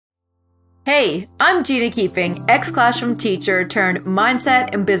Hey, I'm Gina Keeping, ex-classroom teacher turned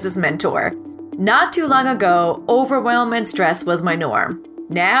mindset and business mentor. Not too long ago, overwhelm and stress was my norm.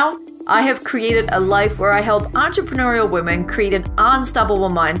 Now, I have created a life where I help entrepreneurial women create an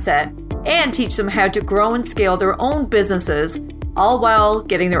unstoppable mindset and teach them how to grow and scale their own businesses, all while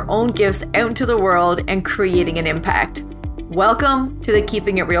getting their own gifts out into the world and creating an impact. Welcome to the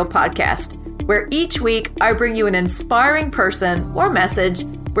Keeping It Real podcast, where each week I bring you an inspiring person or message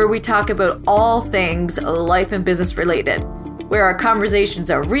where we talk about all things life and business related, where our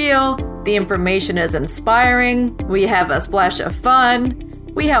conversations are real, the information is inspiring, we have a splash of fun,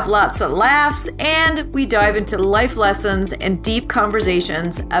 we have lots of laughs, and we dive into life lessons and deep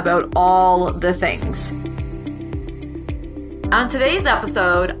conversations about all the things. On today's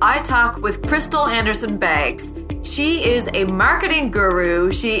episode, I talk with Crystal Anderson Beggs. She is a marketing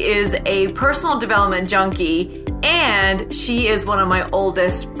guru, she is a personal development junkie, and she is one of my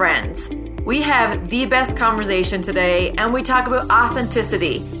oldest friends. We have the best conversation today, and we talk about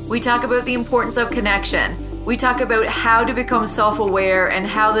authenticity. We talk about the importance of connection. We talk about how to become self-aware and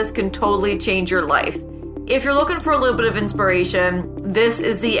how this can totally change your life. If you're looking for a little bit of inspiration, this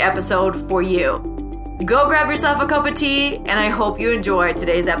is the episode for you. Go grab yourself a cup of tea, and I hope you enjoy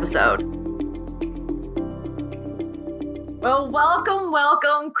today's episode. Well,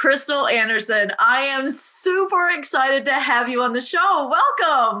 welcome, Crystal Anderson. I am super excited to have you on the show.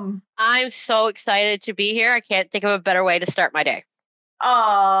 Welcome. I'm so excited to be here. I can't think of a better way to start my day.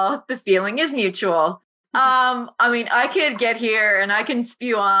 Oh, the feeling is mutual. I could get here and I can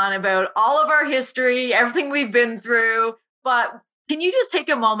spew on about all of our history, everything we've been through, but can you just take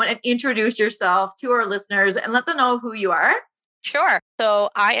a moment and introduce yourself to our listeners and let them know who you are? Sure. So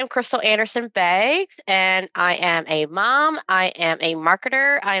I am Crystal Anderson Beggs, and I am a mom. I am a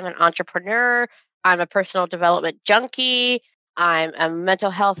marketer. I am an entrepreneur. I'm a personal development junkie. I'm a mental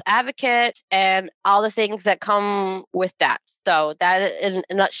health advocate and all the things that come with that. So that in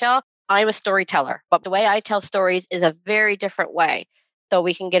a nutshell, I'm a storyteller, but the way I tell stories is a very different way. So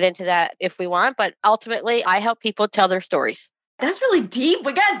we can get into that if we want, but ultimately I help people tell their stories. That's really deep.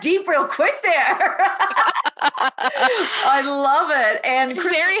 We got deep real quick there. I love it. And it's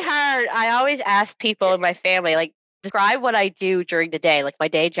very hard. I always ask people in my family, like, describe what I do during the day, like my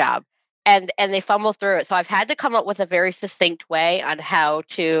day job. And they fumble through it. So I've had to come up with a very succinct way on how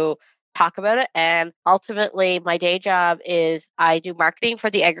to talk about it. And ultimately, my day job is I do marketing for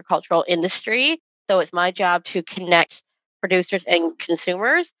the agricultural industry. So it's my job to connect producers and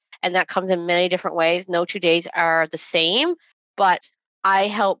consumers. And that comes in many different ways. No 2 days are the same. But I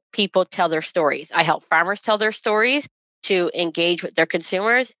help people tell their stories. I help farmers tell their stories to engage with their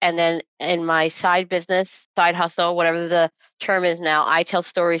consumers. And then in my side business, side hustle, whatever the term is now, I tell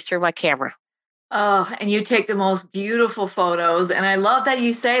stories through my camera. Oh, and you take the most beautiful photos. And I love that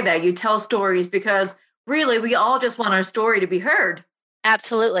you say that you tell stories because really we all just want our story to be heard.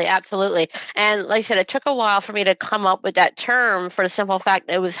 Absolutely. Absolutely. And like I said, it took a while for me to come up with that term for the simple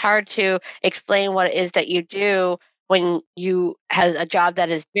fact it was hard to explain what it is that you do when you have a job that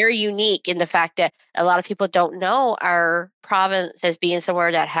is very unique in the fact that a lot of people don't know our province as being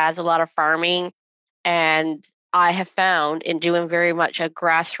somewhere that has a lot of farming. And I have found in doing very much a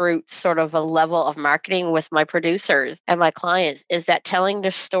grassroots sort of a level of marketing with my producers and my clients is that telling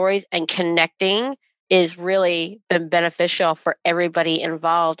their stories and connecting is really been beneficial for everybody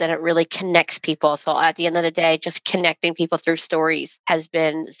involved, and it really connects people. So at the end of the day, just connecting people through stories has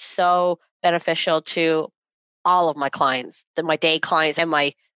been so beneficial to all of my clients, my day clients and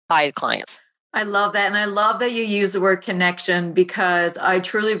my side clients. I love that. And I love that you use the word connection because I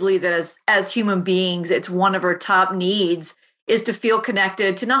truly believe that as human beings, it's one of our top needs is to feel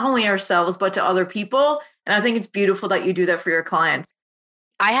connected to not only ourselves, but to other people. And I think it's beautiful that you do that for your clients.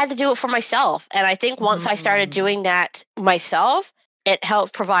 I had to do it for myself. And I think once I started doing that myself, it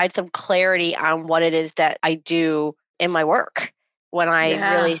helped provide some clarity on what it is that I do in my work. When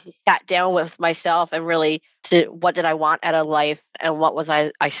I really sat down with myself and really what did I want out of life and what was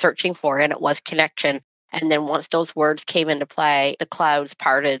I searching for? And it was connection. And then once those words came into play, the clouds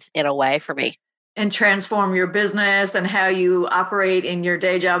parted in a way for me. And transform your business and how you operate in your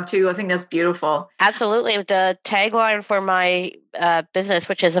day job too. I think that's beautiful. Absolutely. The tagline for my business,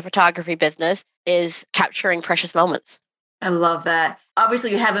 which is a photography business, is capturing precious moments. I love that.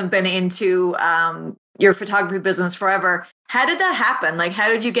 Obviously, you haven't been into your photography business forever. How did that happen? Like, how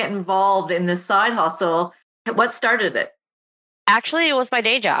did you get involved in this side hustle? What started it? Actually, it was my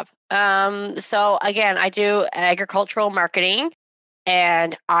day job. So again, I do agricultural marketing,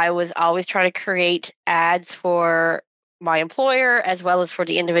 and I was always trying to create ads for my employer as well as for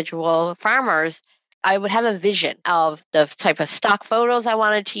the individual farmers. I would have a vision of the type of stock photos I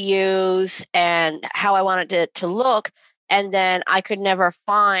wanted to use and how I wanted it to look. And then I could never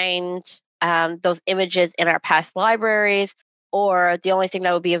find those images in our past libraries, or the only thing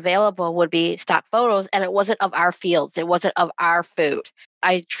that would be available would be stock photos. And it wasn't of our fields, it wasn't of our food.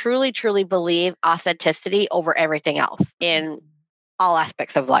 I truly, truly believe authenticity over everything else in all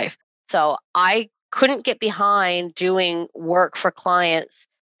aspects of life. So I couldn't get behind doing work for clients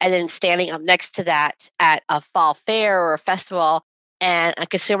and then standing up next to that at a fall fair or a festival and a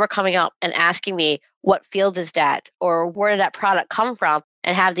consumer coming up and asking me, what field is that? Or where did that product come from?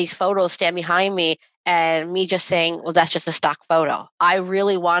 And have these photos stand behind me and me just saying, well, that's just a stock photo. I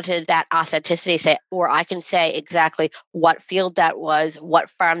really wanted that authenticity say, where I can say exactly what field that was, what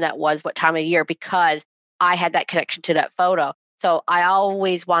farm that was, what time of year, because I had that connection to that photo. So I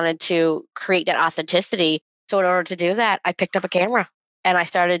always wanted to create that authenticity. So in order to do that, I picked up a camera and I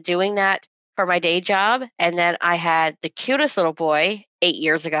started doing that for my day job. And then I had the cutest little boy 8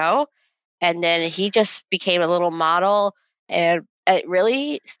 years ago. And then he just became a little model. And it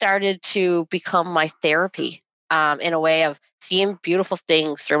really started to become my therapy, in a way of seeing beautiful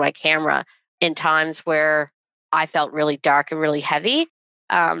things through my camera in times where I felt really dark and really heavy.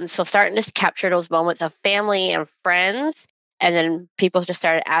 So starting to capture those moments of family and friends. And then people just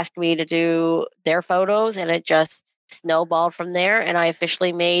started asking me to do their photos, and it just snowballed from there. And I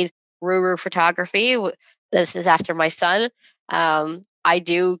officially made Ruru Photography. This is after my son. I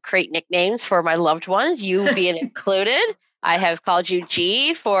do create nicknames for my loved ones, you being included. I have called you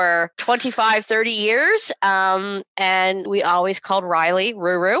G for 25, 30 years. And we always called Riley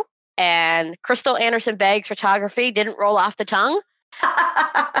Ruru. And Crystal Anderson Baggs Photography didn't roll off the tongue.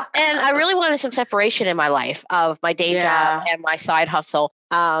 And I really wanted some separation in my life of my day job and my side hustle.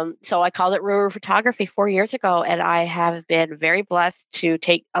 So I called it Ruru Photography 4 years ago. And I have been very blessed to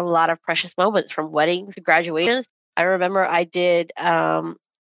take a lot of precious moments from weddings to graduations. I remember I did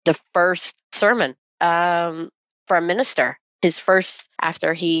the first sermon for a minister, his first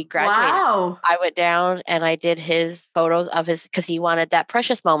after he graduated. Wow. I went down and I did his photos of his, because he wanted that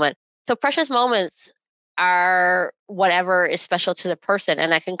precious moment. So precious moments are whatever is special to the person,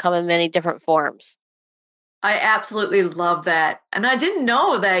 and that can come in many different forms. I absolutely love that. And I didn't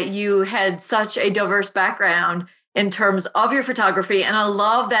know that you had such a diverse background in terms of your photography. And I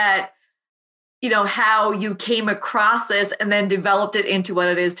love that, how you came across this and then developed it into what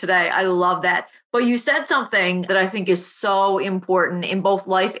it is today. I love that. But you said something that I think is so important in both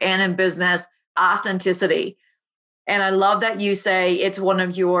life and in business: authenticity. And I love that you say it's one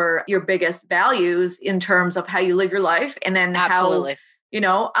of your biggest values in terms of how you live your life. And then Absolutely.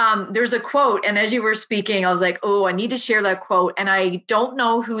 there's a quote. And as you were speaking, I was like, oh, I need to share that quote. And I don't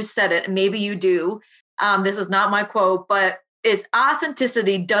know who said it. And maybe you do. This is not my quote, but it's: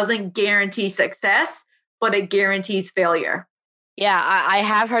 authenticity doesn't guarantee success, but it guarantees failure. Yeah, I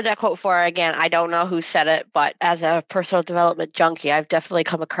have heard that quote before. Again, I don't know who said it, but as a personal development junkie, I've definitely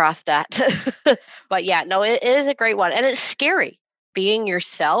come across that. But yeah, no, it is a great one. And it's scary. Being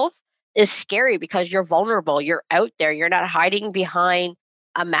yourself is scary because you're vulnerable. You're out there. You're not hiding behind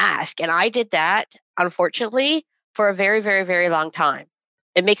a mask. And I did that, unfortunately, for a very, very, very long time.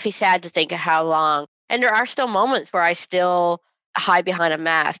 It makes me sad to think of how long. And there are still moments where I still hide behind a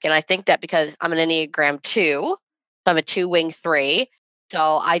mask. And I think that because I'm an Enneagram 2, so I'm a 2-wing 3.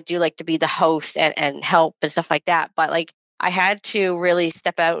 So I do like to be the host and help and stuff like that. But like I had to really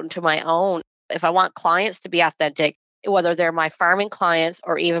step out into my own. If I want clients to be authentic, whether they're my farming clients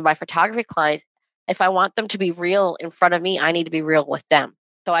or even my photography clients, if I want them to be real in front of me, I need to be real with them.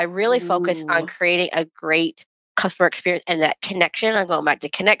 So I really focus on Ooh. creating a great customer experience and that connection. I'm going back to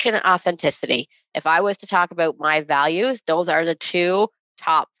connection and authenticity. If I was to talk about my values, those are the two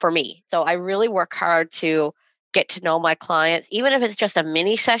top for me. So I really work hard to get to know my clients. Even if it's just a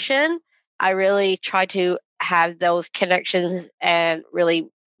mini session, I really try to have those connections and really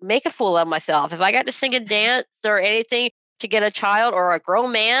make a fool of myself. If I got to sing and dance or anything to get a child or a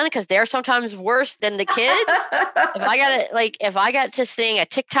grown man, because they're sometimes worse than the kids. If I got to sing a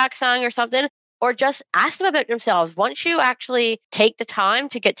TikTok song or something, or just ask them about themselves. Once you actually take the time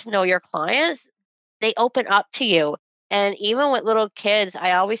to get to know your clients, they open up to you. And even with little kids,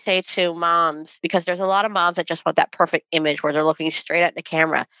 I always say to moms, because there's a lot of moms that just want that perfect image where they're looking straight at the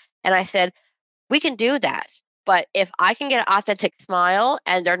camera. And I said, we can do that. But if I can get an authentic smile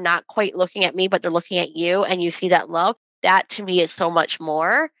and they're not quite looking at me, but they're looking at you and you see that love, that to me is so much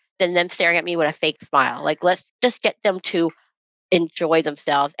more than them staring at me with a fake smile. Like, let's just get them to enjoy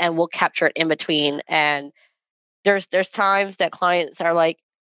themselves and we'll capture it in between. And there's times that clients are like,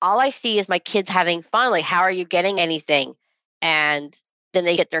 all I see is my kids having fun. Like, how are you getting anything? And then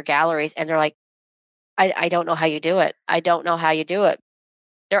they get their galleries and they're like, I don't know how you do it. I don't know how you do it.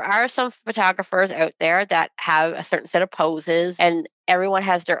 There are some photographers out there that have a certain set of poses, and everyone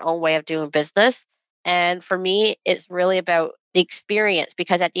has their own way of doing business. And for me, it's really about the experience,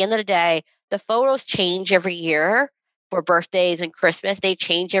 because at the end of the day, the photos change every year for birthdays and Christmas. They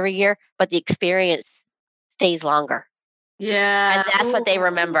change every year, but the experience stays longer. Yeah. And that's what they Ooh.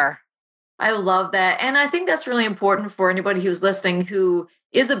 remember. I love that. And I think that's really important for anybody who's listening who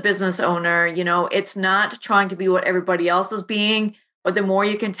is a business owner. It's not trying to be what everybody else is being, but the more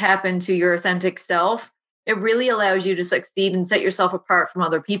you can tap into your authentic self, it really allows you to succeed and set yourself apart from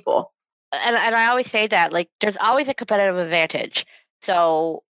other people. And I always say that, like, there's always a competitive advantage.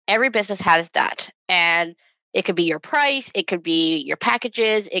 So every business has that. And it could be your price, it could be your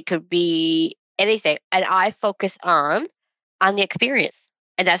packages, it could be anything. And I focus on the experience.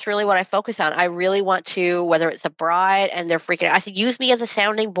 And that's really what I focus on. I really want to, whether it's a bride and they're freaking out, I said, use me as a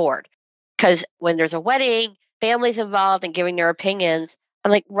sounding board. Because when there's a wedding, families involved and giving their opinions,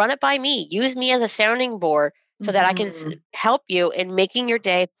 I'm like, run it by me. Use me as a sounding board so that I can Mhm. help you in making your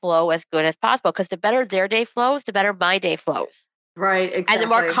day flow as good as possible. Because the better their day flows, the better my day flows. Right, And the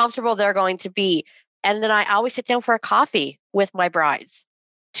more exactly. comfortable they're going to be. And then I always sit down for a coffee with my brides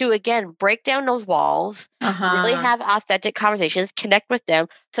to, again, break down those walls, really Uh-huh. have authentic conversations, connect with them.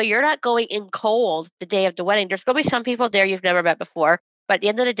 So you're not going in cold the day of the wedding. There's going to be some people there you've never met before. But at the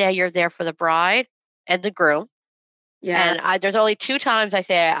end of the day, you're there for the bride and the groom. Yeah. And there's only two times I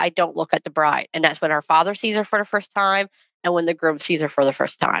say I don't look at the bride, and that's when her father sees her for the first time and when the groom sees her for the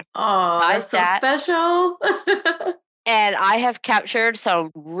first time. Oh, Besides that's so that, special. and I have captured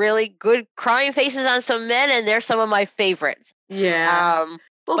some really good crying faces on some men, and they're some of my favorites. Yeah. Um,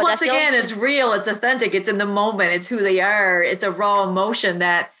 Well, but once that's the only again, two. it's real, it's authentic, it's in the moment, it's who they are, it's a raw emotion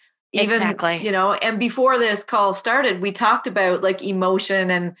that even, Exactly. and before this call started, we talked about like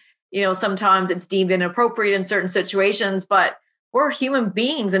emotion and, sometimes it's deemed inappropriate in certain situations, but we're human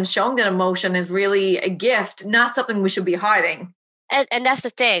beings and showing that emotion is really a gift, not something we should be hiding. And that's the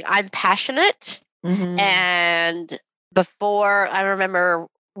thing. I'm passionate, Hmm. and before, I remember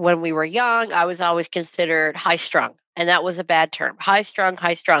when we were young, I was always considered high strung, and that was a bad term. High strung,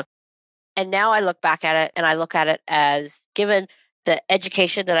 high strung. And now I look back at it and I look at it as, given the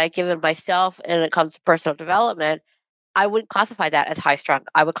education that I've given myself and it comes to personal development, I wouldn't classify that as high strung.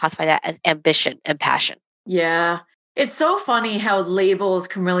 I would classify that as ambition and passion. Yeah. It's so funny how labels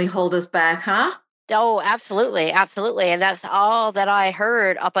can really hold us back, huh? Oh, absolutely, absolutely. And that's all that I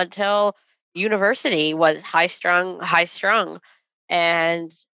heard up until university was high strung, high strung.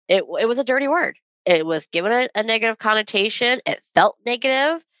 And it was a dirty word. It was given a negative connotation. It felt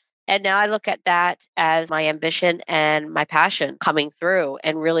negative. And now I look at that as my ambition and my passion coming through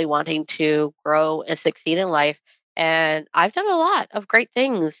and really wanting to grow and succeed in life. And I've done a lot of great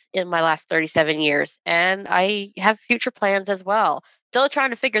things in my last 37 years. And I have future plans as well. Still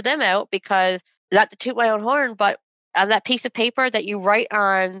trying to figure them out, because, not to toot my own horn, but on that piece of paper that you write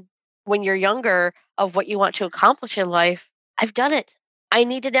on when you're younger of what you want to accomplish in life, I've done it. I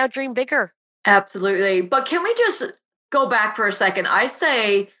need to now dream bigger. Absolutely. But can we just go back for a second? I'd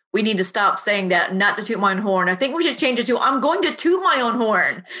say we need to stop saying that, not to toot my own horn. I think we should change it to I'm going to toot my own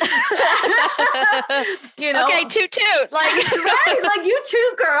horn. you Okay, know, toot toot. Like, right? Like you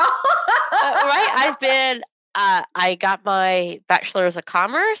too, girl. right? I got my bachelor's of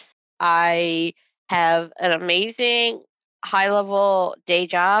commerce. I have an amazing high level day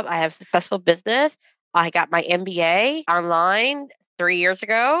job. I have successful business. I got my MBA online 3 years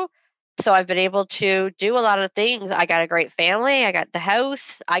ago. So I've been able to do a lot of things. I got a great family. I got the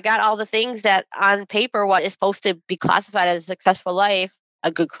house. I got all the things that on paper, what is supposed to be classified as a successful life,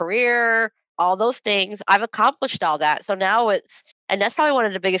 a good career, all those things. I've accomplished all that. So now and that's probably one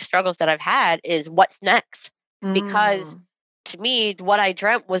of the biggest struggles that I've had is what's next, because Mm. to me, what I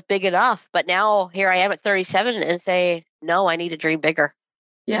dreamt was big enough. But now here I am at 37 and say, no, I need to dream bigger.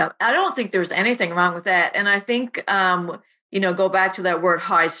 Yeah, I don't think there's anything wrong with that. And I think, go back to that word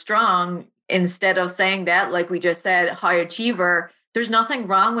high strung, instead of saying that, like we just said, high achiever, there's nothing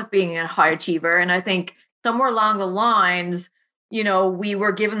wrong with being a high achiever. And I think somewhere along the lines, we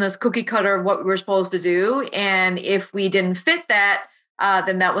were given this cookie cutter of what we were supposed to do. And if we didn't fit that,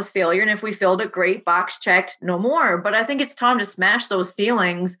 then that was failure. And if we filled it, great, box checked, no more. But I think it's time to smash those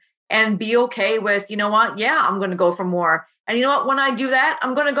ceilings and be okay with, you know what? Yeah, I'm going to go for more. And you know what? When I do that,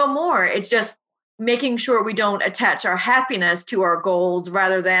 I'm going to go more. It's just making sure we don't attach our happiness to our goals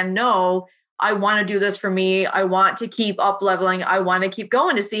rather than, no, I want to do this for me. I want to keep up leveling. I want to keep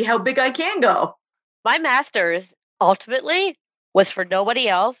going to see how big I can go. My master's ultimately was for nobody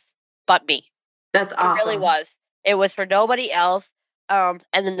else but me. That's It really awesome. was. It was for nobody else.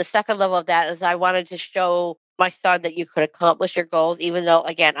 And then the second level of that is I wanted to show my son that you could accomplish your goals, even though,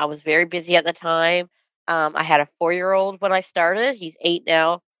 again, I was very busy at the time. I had a 4-year-old when I started. He's 8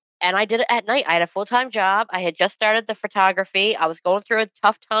 now. And I did it at night. I had a full-time job. I had just started the photography. I was going through a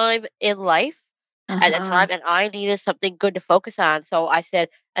tough time in life at that Uh-huh. time, and I needed something good to focus on. So I said,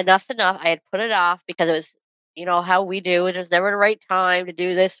 enough's enough. I had put it off because it was, how we do. It was never the right time to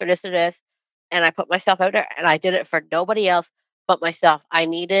do this or this or this. And I put myself out there and I did it for nobody else but myself. I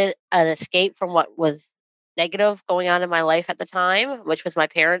needed an escape from what was negative going on in my life at the time, which was my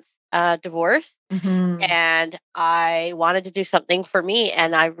parents' divorce. Hmm. And I wanted to do something for me.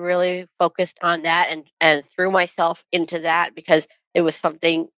 And I really focused on that and threw myself into that because it was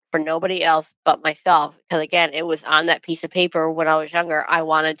something for nobody else but myself. Because again, it was on that piece of paper when I was younger. I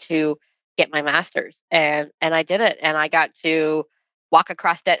wanted to get my master's and I did it. And I got to walk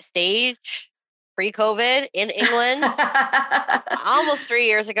across that stage pre-COVID in England almost 3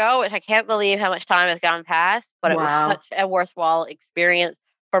 years ago, which I can't believe how much time has gone past, but it was Wow. such a worthwhile experience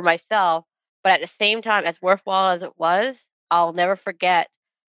for myself. But at the same time, as worthwhile as it was, I'll never forget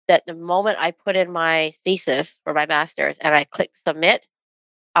that the moment I put in my thesis for my master's and I clicked submit,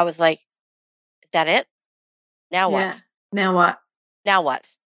 I was like, is that it? Now Yeah. what? Now what? Now what?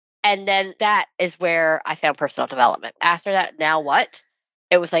 And then that is where I found personal development. After that, now what?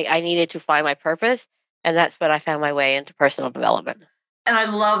 It was like I needed to find my purpose. And that's when I found my way into personal development. And I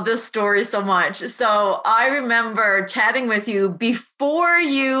love this story so much. So I remember chatting with you before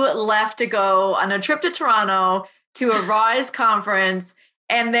you left to go on a trip to Toronto to a Rise conference.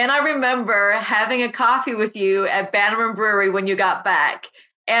 And then I remember having a coffee with you at Bannerman Brewery when you got back.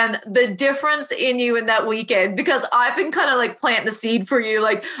 And the difference in you in that weekend, because I've been kind of like planting the seed for you,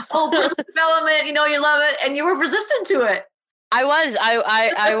 like, oh, personal development, you love it. And you were resistant to it. I was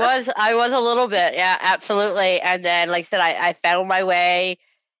a little bit, yeah, absolutely. And then, like I said, I found my way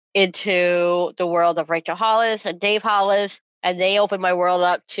into the world of Rachel Hollis and Dave Hollis, and they opened my world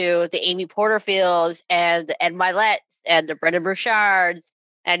up to the Amy Porterfields and the Ed Milet and the Brendan Burchards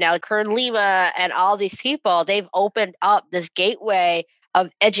and now Kern Lima and all these people. They've opened up this gateway of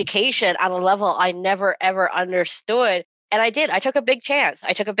education on a level I never ever understood. And I did. I took a big chance.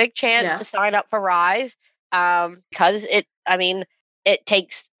 I took a big chance Yeah. to sign up for Rise because it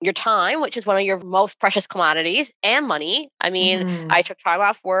takes your time, which is one of your most precious commodities, and money. I mean, Hmm. I took time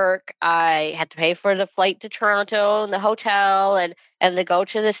off work. I had to pay for the flight to Toronto and the hotel and to go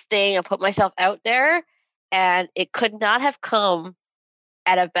to this thing and put myself out there. And it could not have come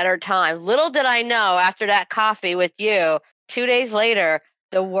at a better time. Little did I know after that coffee with you, 2 days later,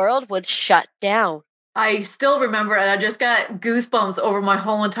 the world would shut down. I still remember it. I just got goosebumps over my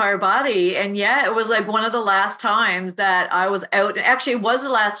whole entire body. And yeah, it was like one of the last times that I was out. Actually, it was the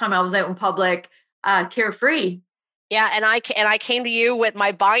last time I was out in public, carefree. Yeah, and I came to you with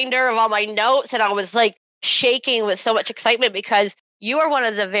my binder of all my notes, and I was like shaking with so much excitement because you are one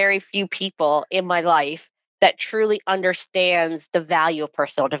of the very few people in my life that truly understands the value of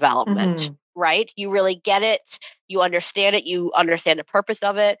personal development, Hmm. right? You really get it, you understand it, you understand the purpose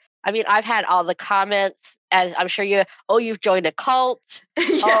of it. I mean, I've had all the comments, as I'm sure you've joined a cult.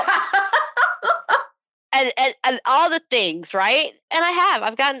 Oh, Yeah. and all the things, right? And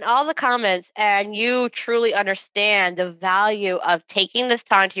I've gotten all the comments, and you truly understand the value of taking this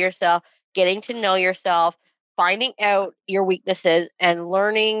time to yourself, getting to know yourself, finding out your weaknesses, and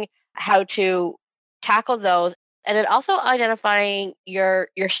learning how to tackle those, and then also identifying your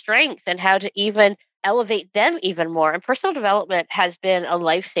strengths and how to even elevate them even more. And personal development has been a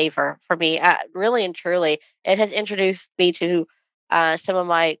lifesaver for me, really and truly. It has introduced me to some of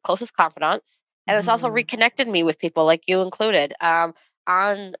my closest confidants, and it's also Mhm. reconnected me with people like you included,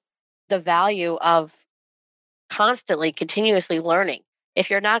 on the value of constantly, continuously learning. If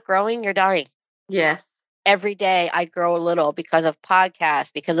you're not growing, you're dying. Yes. Every day I grow a little because of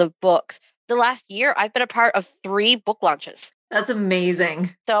podcasts, because of books. The last year, I've been a part of 3 book launches. That's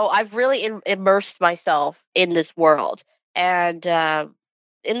amazing. So I've really immersed myself in this world. And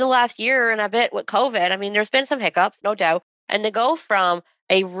in the last year and a bit with COVID, I mean, there's been some hiccups, no doubt. And to go from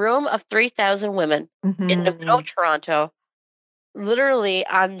a room of 3,000 women in the middle of Mhm. Toronto, literally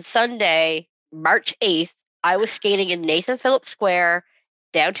on Sunday, March 8th, I was skating in Nathan Phillips Square,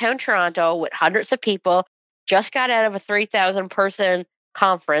 downtown Toronto, with hundreds of people, just got out of a 3,000 person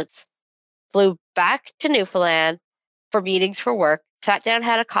conference, flew back to Newfoundland for meetings for work, sat down,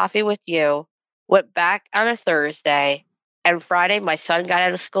 had a coffee with you, went back on a Thursday, and Friday, my son got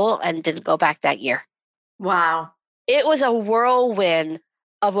out of school and didn't go back that year. Wow. It was a whirlwind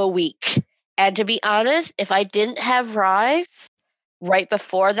of a week. And to be honest, if I didn't have Rise right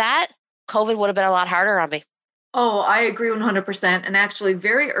before that, COVID would have been a lot harder on me. Oh, I agree 100%. And actually,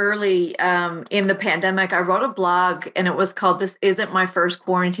 very early in the pandemic, I wrote a blog and it was called This Isn't My First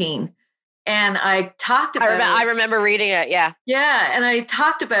Quarantine. And I talked I about, remember reading it. Yeah. yeah, and I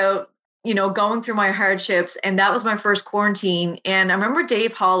talked about, going through my hardships. And that was my first quarantine. And I remember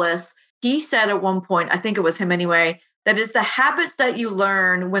Dave Hollis, he said at one point, I think it was him anyway, that it's the habits that you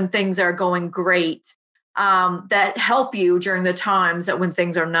learn when things are going great that help you during the times that when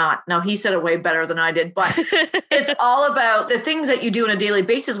things are not. Now, he said it way better than I did, but it's all about the things that you do on a daily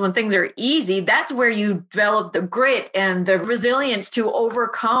basis when things are easy. That's where you develop the grit and the resilience to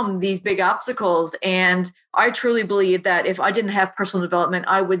overcome these big obstacles. And I truly believe that if I didn't have personal development,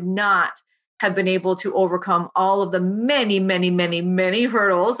 I would not have been able to overcome all of the many, many, many, many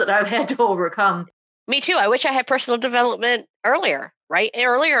hurdles that I've had to overcome. Me too. I wish I had personal development earlier, right?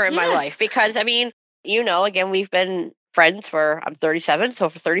 Earlier in my life, Yes. because I mean, again, we've been friends I'm 37, so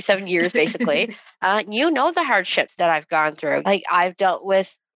for 37 years, basically. The hardships that I've gone through. Like I've dealt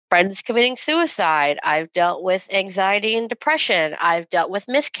with friends committing suicide. I've dealt with anxiety and depression. I've dealt with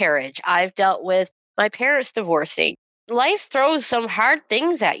miscarriage. I've dealt with my parents divorcing. Life throws some hard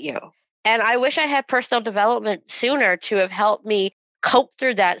things at you. And I wish I had personal development sooner to have helped me cope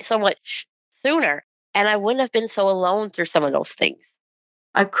through that so much sooner. And I wouldn't have been so alone through some of those things.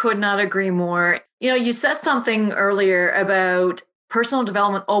 I could not agree more. You said something earlier about personal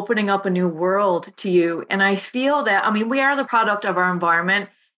development opening up a new world to you. And I feel that, I mean, we are the product of our environment.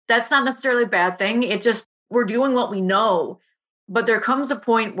 That's not necessarily a bad thing. It's just we're doing what we know. But there comes a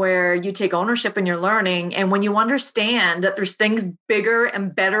point where you take ownership in your learning. And when you understand that there's things bigger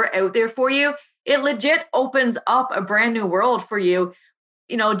and better out there for you, it legit opens up a brand new world for you.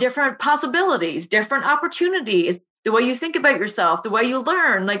 Different possibilities, different opportunities, the way you think about yourself, the way you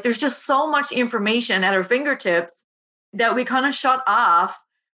learn. Like there's just so much information at our fingertips that we kind of shut off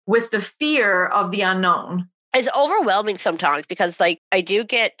with the fear of the unknown. It's overwhelming sometimes because I do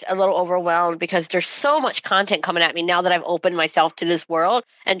get a little overwhelmed because there's so much content coming at me now that I've opened myself to this world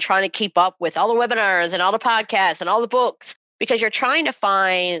and trying to keep up with all the webinars and all the podcasts and all the books, because you're trying to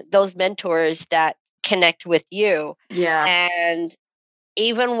find those mentors that connect with you. Yeah. And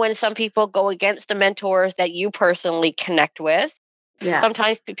even when some people go against the mentors that you personally connect with,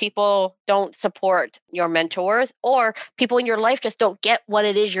 sometimes people don't support your mentors, or people in your life just don't get what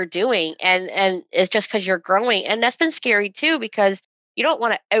it is you're doing. And it's just because you're growing. And that's been scary too, because you don't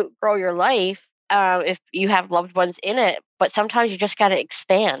want to outgrow your life if you have loved ones in it. But sometimes you just got to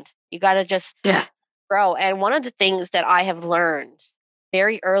expand. You got to just grow. And one of the things that I have learned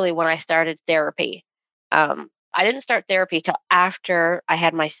very early when I started therapy, I didn't start therapy till after I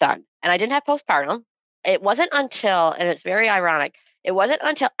had my son, and I didn't have postpartum. It wasn't until, and it's very ironic, it wasn't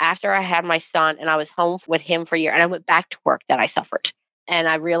until after I had my son and I was home with him for a year and I went back to work that I suffered. And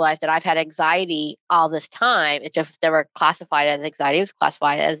I realized that I've had anxiety all this time. It just never classified as anxiety. It was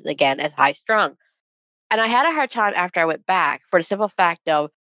classified as, again, as high strung. And I had a hard time after I went back for the simple fact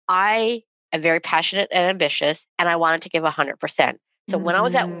of I am very passionate and ambitious, and I wanted to give 100%. So when I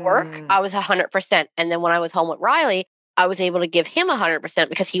was at work, I was 100%. And then when I was home with Riley, I was able to give him 100%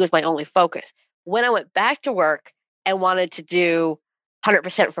 because he was my only focus. When I went back to work and wanted to do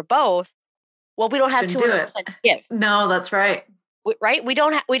 100% for both, well, we don't have 200% to give. No, that's right. Right? We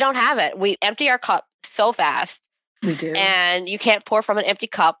don't have it. We empty our cup so fast. We do. And you can't pour from an empty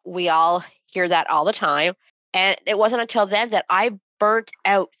cup. We all hear that all the time. And it wasn't until then that I burnt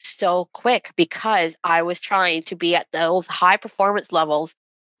out so quick because I was trying to be at those high performance levels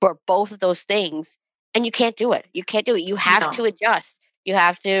for both of those things. And you can't do it. You can't do it. You have to adjust. You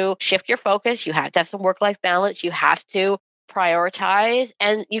have to shift your focus. You have to have some work-life balance. You have to prioritize,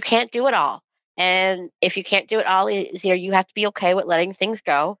 and you can't do it all. And if you can't do it all, you have to be okay with letting things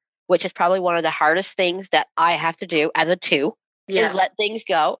go, which is probably one of the hardest things that I have to do as a two, is let things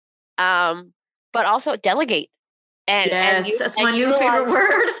go. But also delegate. And that's my new favorite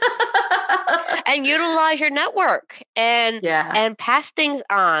word. And utilize your network and pass things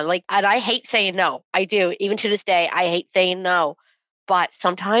on. And I hate saying no. I do. Even to this day, I hate saying no. But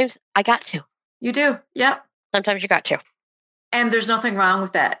sometimes I got to. You do. Yep. Sometimes you got to. And there's nothing wrong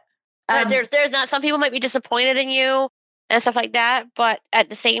with that. There's not. Some people might be disappointed in you and stuff like that. But at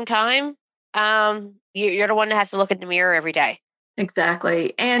the same time, you're the one that has to look in the mirror every day.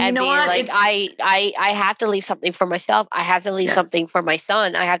 Exactly. And you know what? I have to leave something for myself. I have to leave something for my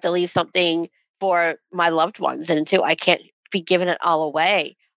son. I have to leave something for my loved ones. And too, I can't be giving it all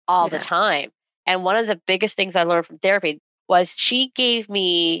away all the time. And one of the biggest things I learned from therapy was she gave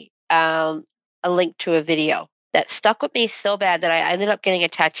me a link to a video that stuck with me so bad that I ended up getting a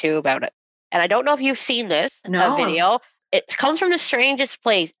tattoo about it. And I don't know if you've seen this video. It comes from the strangest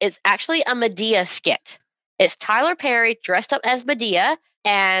place. It's actually a Medea skit. It's Tyler Perry dressed up as Medea,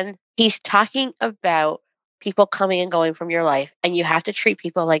 and he's talking about people coming and going from your life, and you have to treat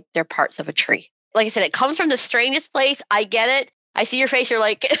people like they're parts of a tree. Like I said, it comes from the strangest place. I get it. I see your face. You're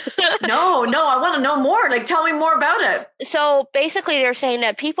like, no, I want to know more. Like, tell me more about it. So basically, they're saying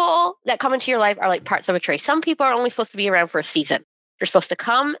that people that come into your life are like parts of a tree. Some people are only supposed to be around for a season. They're supposed to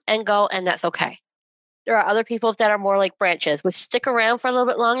come and go, and that's okay. There are other people that are more like branches, which stick around for a little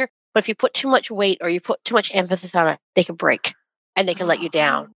bit longer. But if you put too much weight or you put too much emphasis on it, they can break and they can let you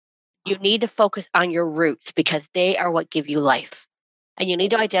down. You need to focus on your roots because they are what give you life. And you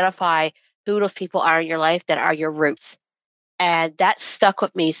need to identify who those people are in your life that are your roots. And that stuck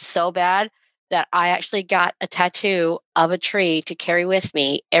with me so bad that I actually got a tattoo of a tree to carry with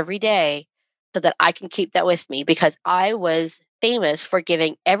me every day so that I can keep that with me, because I was famous for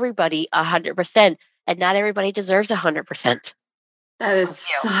giving everybody 100%, and not everybody deserves 100%. That is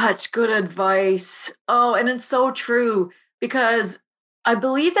such good advice. Oh, and it's so true, because I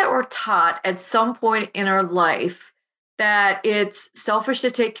believe that we're taught at some point in our life that it's selfish to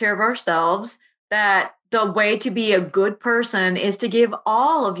take care of ourselves, that the way to be a good person is to give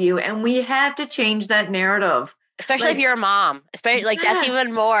all of you. And we have to change that narrative. Especially if you're a mom. Especially like that's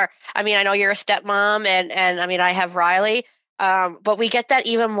even more. I mean, I know you're a stepmom and I mean, I have Riley, but we get that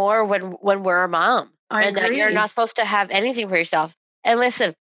even more when we're a mom. I agree. That you're not supposed to have anything for yourself. And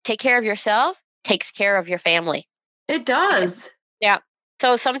listen, take care of yourself takes care of your family. It does. Yeah.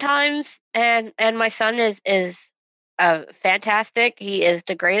 So sometimes, and my son is fantastic. He is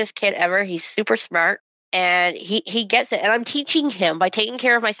the greatest kid ever. He's super smart. And he gets it. And I'm teaching him by taking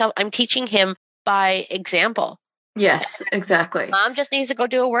care of myself. I'm teaching him by example. Yes, exactly. Mom just needs to go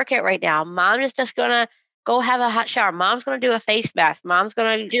do a workout right now. Mom is just going to go have a hot shower. Mom's going to do a face mask. Mom's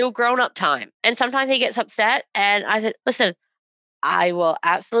going to do grown-up time. And sometimes he gets upset. And I said, listen, I will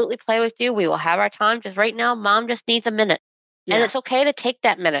absolutely play with you. We will have our time. Just right now, Mom just needs a minute. Yeah. And it's okay to take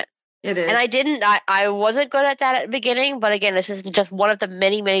that minute. It is. And I wasn't good at that at the beginning, but again, this is just one of the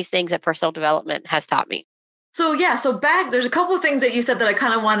many, many things that personal development has taught me. So there's a couple of things that you said that I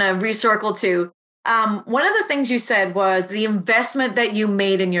kind of want to recircle to. One of the things you said was the investment that you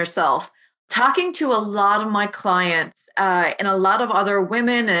made in yourself. Talking to a lot of my clients and a lot of other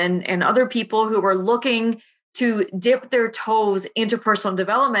women and other people who are looking to dip their toes into personal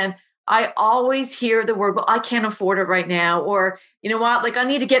development, I always hear the word, well, I can't afford it right now. Or, you know what, like I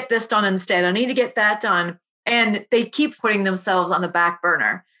need to get this done instead. I need to get that done. And they keep putting themselves on the back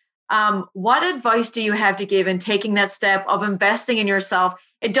burner. What advice do you have to give in taking that step of investing in yourself?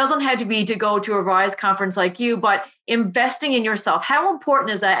 It doesn't have to be to go to a RISE conference like you, but investing in yourself. How important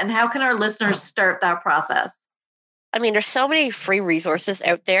is that? And how can our listeners start that process? I mean, there's so many free resources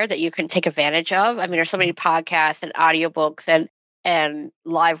out there that you can take advantage of. I mean, there's so many podcasts and audiobooks and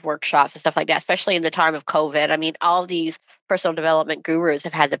live workshops and stuff like that, especially in the time of COVID. I mean, all of these personal development gurus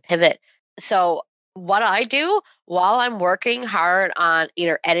have had to pivot. So what I do while I'm working hard on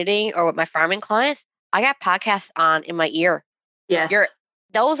either editing or with my farming clients, I got podcasts on in my ear. Yes.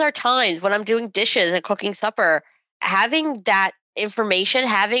 Those are times when I'm doing dishes and cooking supper, having that information,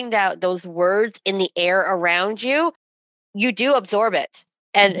 having those words in the air around you, you do absorb it.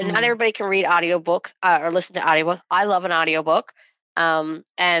 And not everybody can read audiobooks or listen to audiobooks. I love an audiobook. And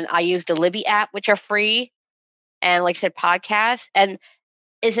I use the Libby app, which are free. And like I said, podcasts. And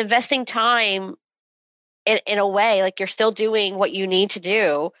it's investing time in a way, like you're still doing what you need to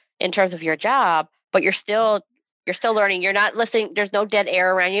do in terms of your job, but you're still learning. You're not listening. There's no dead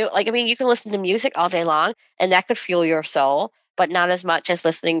air around you. Like, I mean, you can listen to music all day long and that could fuel your soul, but not as much as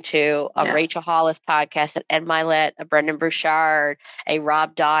listening to a Rachel Hollis podcast, an Ed Milet, a Brendan Burchard, a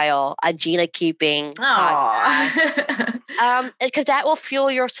Rob Dial, a Gina Keeping podcast. Because that will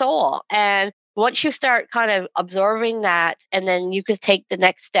fuel your soul. And once you start kind of absorbing that, and then you could take the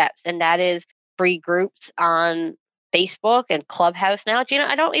next steps, and that is free groups on Facebook and Clubhouse now. Gina,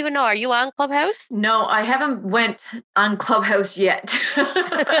 I don't even know. Are you on Clubhouse? No, I haven't went on Clubhouse yet.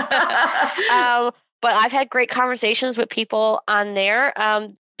 But I've had great conversations with people on there.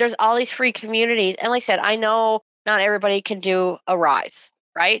 There's all these free communities. And like I said, I know not everybody can do a RISE,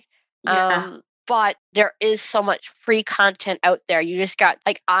 right? Yeah. But there is so much free content out there. You just got,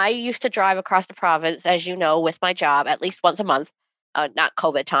 like, I used to drive across the province, as you know, with my job at least once a month. Not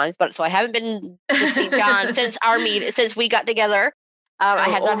COVID times, but so I haven't been to St. John since we got together. I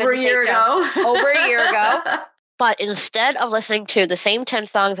had not been to St. John over a year ago. But instead of listening to the same 10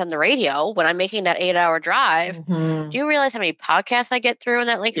 songs on the radio when I'm making that 8-hour drive, do you realize how many podcasts I get through in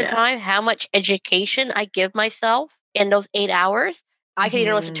that length of time? How much education I give myself in those 8 hours? I could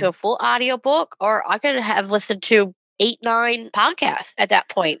either listen to a full audiobook or I could have listened to 8-9 podcasts at that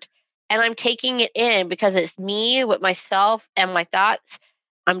point. and I'm taking it in because it's me with myself and my thoughts.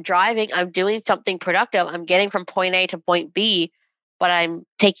 I'm driving, I'm doing something productive. I'm getting from point A to point B, but I'm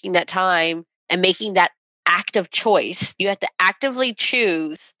taking that time and making that active choice. You have to actively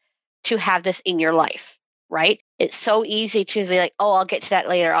choose to have this in your life, right? It's so easy to be like, oh, I'll get to that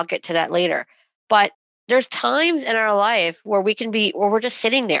later. I'll get to that later. But there's times in our life where where we're just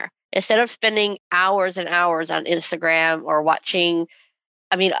sitting there instead of spending hours and hours on Instagram or watching.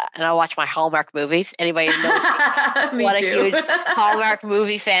 I mean, and I watch my Hallmark movies. Anybody knows Me what too. a huge Hallmark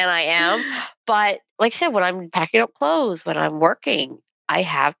movie fan I am. But like I said, when I'm packing up clothes, when I'm working, I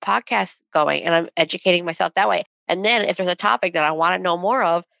have podcasts going and I'm educating myself that way. And then if there's a topic that I want to know more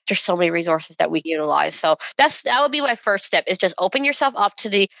of, there's so many resources that we can utilize. So that would be my first step, is just open yourself up to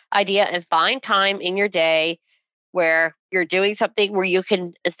the idea and find time in your day where you're doing something where you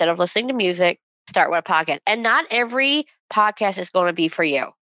can, instead of listening to music, start with a podcast. And not every podcast is going to be for you.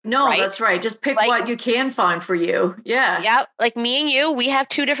 No, right? That's right. Just pick what you can find for you. Yeah. Yeah. Like me and you, we have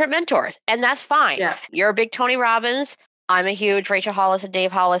two different mentors, and that's fine. Yeah. You're a big Tony Robbins. I'm a huge Rachel Hollis and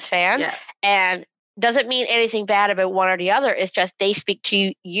Dave Hollis fan. Yeah. And doesn't mean anything bad about one or the other. It's just they speak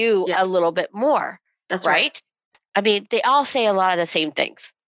to you a little bit more. That's right. I mean, they all say a lot of the same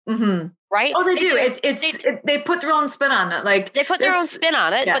things. Mm-hmm. Right? Oh, they do. They put their own spin on it. Like they put their own spin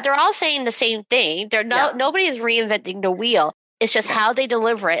on it, but they're all saying the same thing. Nobody is reinventing the wheel. It's just how they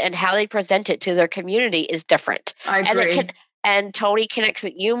deliver it and how they present it to their community is different. I agree. And Tony connects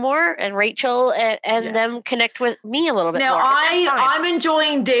with you more, and Rachel and them connect with me a little bit more. I'm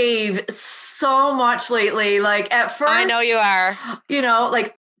enjoying Dave so much lately. Like at first, I know you are.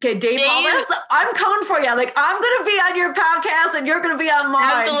 Like, okay, Dave Hollis, I'm coming for you. Like, I'm going to be on your podcast and you're going to be on mine.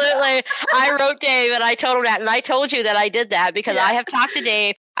 Absolutely. I wrote Dave and I told him that. And I told you that I did that because I have talked to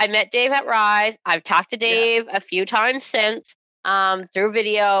Dave. I met Dave at Rise. I've talked to Dave a few times since through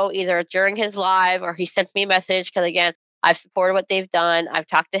video, either during his live or he sent me a message. Because again, I've supported what they've done. I've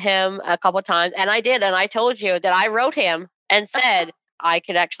talked to him a couple of times, and I did. And I told you that I wrote him and said I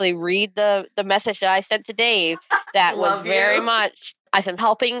could actually read the message that I sent to Dave. That was very much, I said,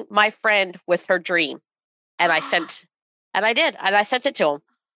 helping my friend with her dream. And I sent it to him.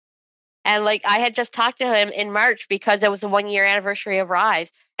 And like, I had just talked to him in March because it was the 1 year anniversary of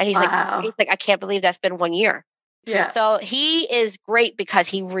Rise. And he's like, I can't believe that's been 1 year. Yeah. So he is great because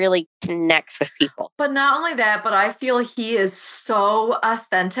he really connects with people. But not only that, but I feel he is so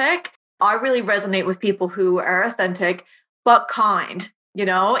authentic. I really resonate with people who are authentic, but kind, and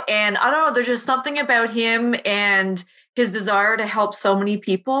I don't know, there's just something about him and his desire to help so many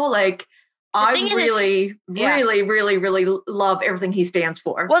people. Like, I really, really love everything he stands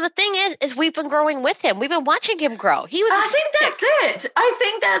for. Well, the thing is we've been growing with him. We've been watching him grow. I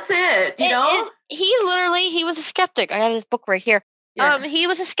think that's it. He was a skeptic. I have his book right here. Yeah. He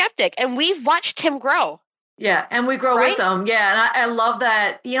was a skeptic, and we've watched him grow. Yeah, and we grow with him. Yeah, and I love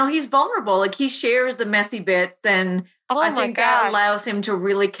that. He's vulnerable. Like, he shares the messy bits, and I think that allows him to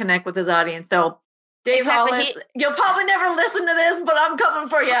really connect with his audience. So, Dave Hollis, you'll probably never listen to this, but I'm coming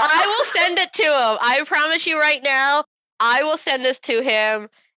for you. I will send it to him. I promise you right now, I will send this to him,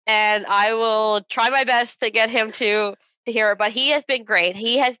 and I will try my best to get him to hear it. But he has been great.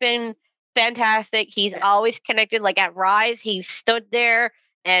 He has been fantastic. He's always connected. Like at Rise, he stood there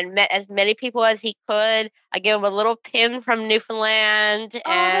and met as many people as he could. I gave him a little pin from Newfoundland.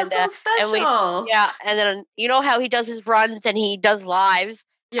 That's so special. And then you know how he does his runs and he does lives.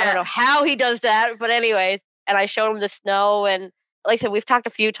 I don't know how he does that, but anyways, and I showed him the snow, and like I said, we've talked a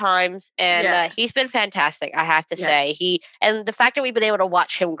few times, and he's been fantastic, I have to say. And the fact that we've been able to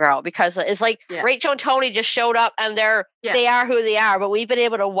watch him grow, because it's like Rachel and Tony just showed up and they are who they are, but we've been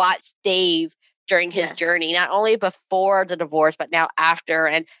able to watch Dave during his journey, not only before the divorce, but now after,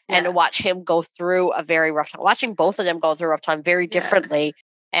 and to watch him go through a very rough time, watching both of them go through a rough time very differently.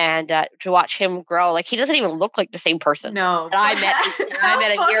 And to watch him grow, like he doesn't even look like the same person. No, that I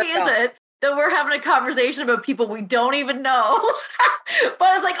met a year ago. Is it that we're having a conversation about people we don't even know? But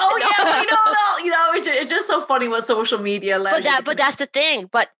it's like, we don't know. It's just so funny what social media allows. But that's the thing.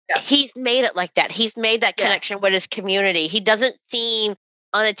 But he's made it like that. He's made that connection with his community. He doesn't seem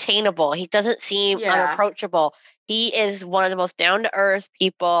unattainable. He doesn't seem unapproachable. He is one of the most down to earth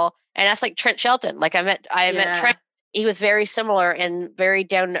people, and that's like Trent Shelton. Like I met Trent. He was very similar and very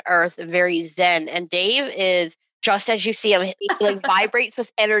down to earth and very zen. And Dave is just as you see him. He like vibrates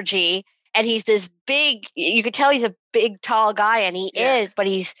with energy, and he's this big. You could tell he's a big, tall guy, and he is. But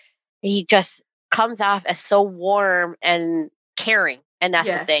he just comes off as so warm and caring, and that's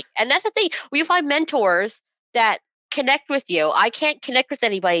the thing. And that's the thing. We find mentors that connect with you. I can't connect with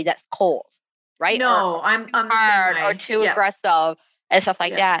anybody that's cold, right? No, I'm hard or too aggressive and stuff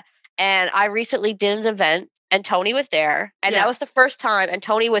like that. And I recently did an event and Tony was there. And Yeah. that was the first time. And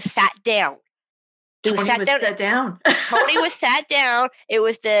Tony was sat down. Tony was sat down. Tony was sat down. It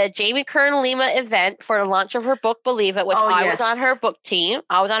was the Jamie Kern Lima event for the launch of her book, Believe It, which I was on her book team.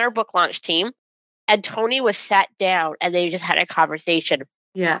 I was on her book launch team. And Tony was sat down and they just had a conversation.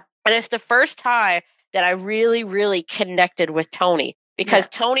 Yeah. And it's the first time that I really, really connected with Tony. Because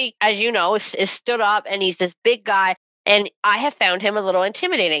Tony, as you know, is stood up and he's this big guy. And I have found him a little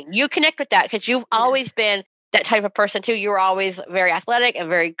intimidating. You connect with that because you've always been that type of person too. You were always very athletic and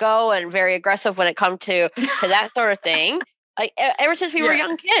very go and very aggressive when it comes to that sort of thing. Like ever since we were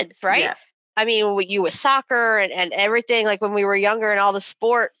young kids, right? Yeah. I mean, you with soccer and everything, like when we were younger and all the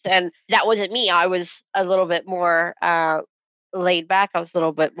sports, and that wasn't me. I was a little bit more laid back. I was a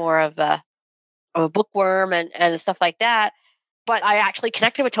little bit more of a bookworm and stuff like that. But I actually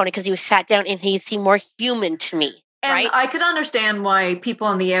connected with Tony because he was sat down and he seemed more human to me. And right? I could understand why people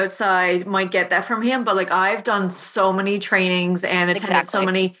on the outside might get that from him, but like I've done so many trainings and attended so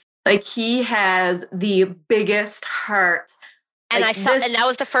many, like he has the biggest heart. And like I saw, and that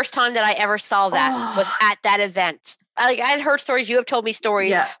was the first time that I ever saw that was at that event. Like I had heard stories, you have told me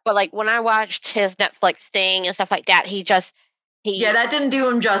stories, but like when I watched his Netflix thing and stuff like that, that didn't do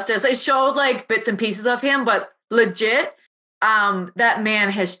him justice. It showed like bits and pieces of him, but legit, that man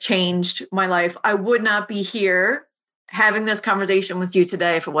has changed my life. I would not be here having this conversation with you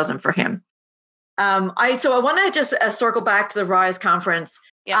today if it wasn't for him. I want to just circle back to the Rise conference.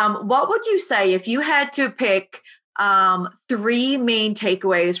 What would you say if you had to pick 3 main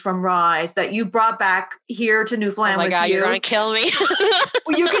takeaways from Rise that you brought back here to Newfoundland? Oh my God, you're going to kill me.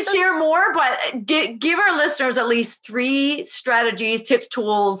 Well, you can share more, but give our listeners at least 3 strategies, tips,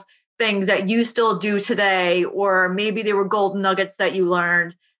 tools, things that you still do today, or maybe they were golden nuggets that you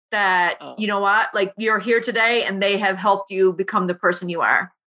learned that, you know what, like you're here today and they have helped you become the person you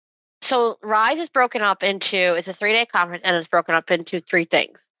are. So Rise is broken up into, it's a 3-day conference and it's broken up into 3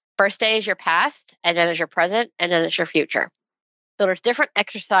 things. First day is your past, and then is your present, and then it's your future. So there's different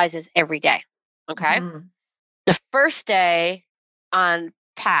exercises every day. Okay. Mm-hmm. The first day on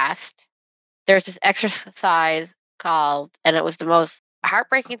past, there's this exercise called, and it was the most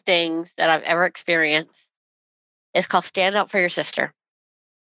heartbreaking things that I've ever experienced. It's called Stand Up for Your Sister.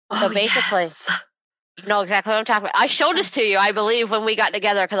 So basically, you know exactly what I'm talking about. I showed this to you, I believe, when we got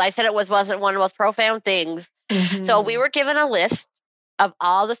together, because I said it wasn't one of the most profound things. Mm-hmm. So we were given a list of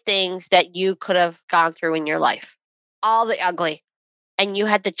all the things that you could have gone through in your life, all the ugly, and you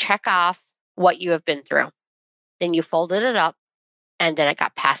had to check off what you have been through. Then you folded it up, and then it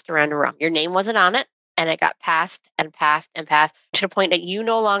got passed around the room. Your name wasn't on it, and it got passed and passed and passed to the point that you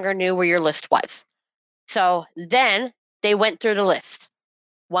no longer knew where your list was. So then they went through the list.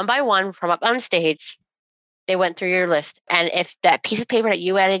 One by one, from up on stage, they went through your list. And if that piece of paper that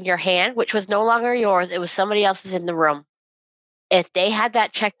you had in your hand, which was no longer yours, it was somebody else's in the room, if they had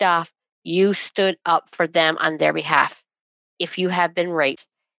that checked off, you stood up for them on their behalf. If you have been raped,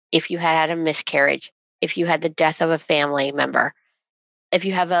 if you had a miscarriage, if you had the death of a family member, if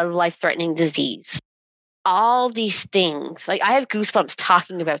you have a life-threatening disease, all these things. Like I have goosebumps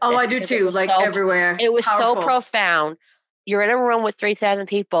talking about this. Oh, I do too, like everywhere. It was so profound. You're in a room with 3,000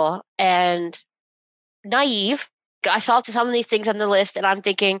 people and naive. I saw some of these things on the list and I'm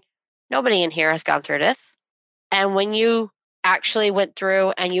thinking, nobody in here has gone through this. And when you actually went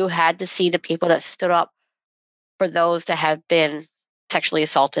through and you had to see the people that stood up for those that have been sexually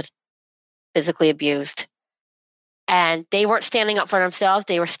assaulted, physically abused, and they weren't standing up for themselves,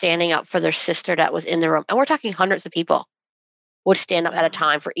 they were standing up for their sister that was in the room. And we're talking hundreds of people would stand up at a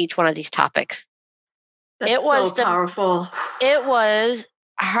time for each one of these topics. That's so powerful. It was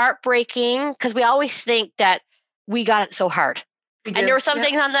heartbreaking because we always think that we got it so hard. And there were some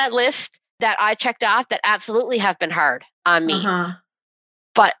things on that list that I checked off that absolutely have been hard on me.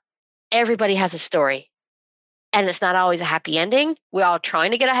 But everybody has a story. And it's not always a happy ending. We're all trying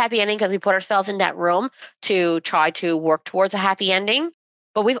to get a happy ending because we put ourselves in that room to try to work towards a happy ending.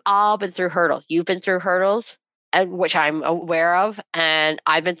 But we've all been through hurdles. You've been through hurdles, which I'm aware of. And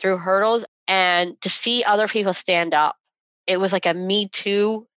I've been through hurdles. And to see other people stand up, it was like a Me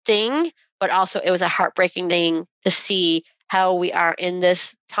Too thing, but also it was a heartbreaking thing to see how we are in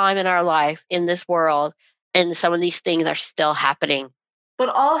this time in our life, in this world, and some of these things are still happening. But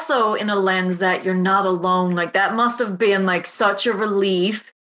also in a lens that you're not alone. Like that must have been like such a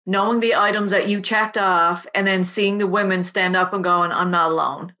relief, knowing the items that you checked off and then seeing the women stand up and going, I'm not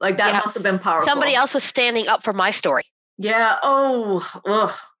alone. Like that must have been powerful. Somebody else was standing up for my story. Yeah. Oh,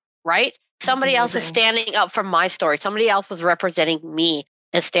 ugh. Right? Somebody else was standing up for my story. Somebody else was representing me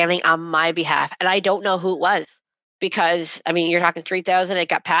and standing on my behalf. And I don't know who it was. because, I mean, you're talking 3,000, it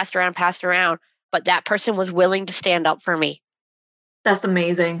got passed around, but that person was willing to stand up for me. That's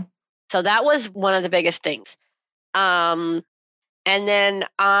amazing. So that was one of the biggest things. And then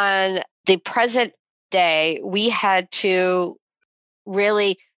on the present day, we had to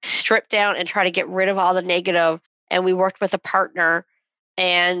really strip down and try to get rid of all the negative. And we worked with a partner,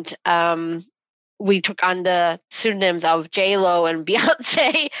 and we took on the pseudonyms of J-Lo and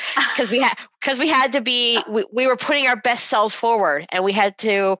Beyonce because we had to be, we were putting our best selves forward, and we had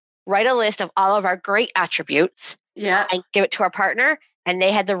to write a list of all of our great attributes and give it to our partner. And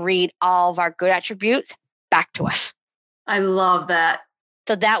they had to read all of our good attributes back to us. I love that.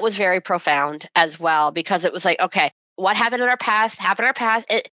 So that was very profound as well, because it was like, okay, what happened in our past happened in our past.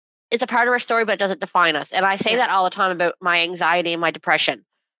 It's a part of our story, but it doesn't define us. And I say that all the time about my anxiety and my depression.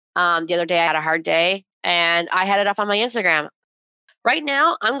 The other day I had a hard day, and I had it up on my Instagram. Right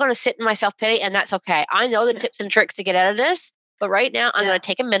now, I'm going to sit in my self-pity, and that's okay. I know the tips and tricks to get out of this, but right now I'm going to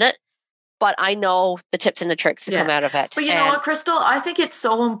take a minute, but I know the tips and the tricks to come out of it. But you know what, Crystal? I think it's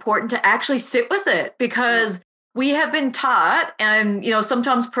so important to actually sit with it, because we have been taught, and, you know,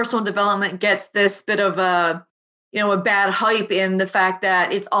 sometimes personal development gets this bit of a bad hype in the fact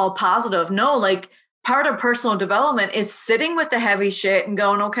that it's all positive. No, like, part of personal development is sitting with the heavy shit and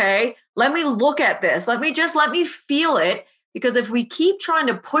going, okay, let me look at this. Let me feel it, because if we keep trying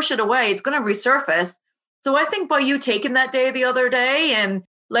to push it away, it's going to resurface. So I think by you taking that day the other day and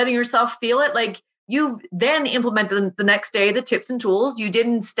letting yourself feel it, like, you've then implemented the next day the tips and tools. You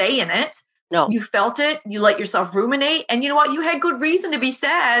didn't stay in it. No. You felt it. You let yourself ruminate. And you know what? You had good reason to be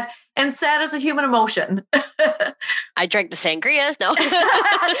sad, and sad is a human emotion. I drank the sangrias. No. Then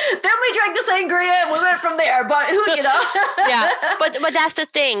we drank the sangria and we went from there. But who, you know? Yeah. But that's the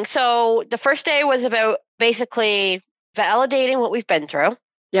thing. So the first day was about basically validating what we've been through.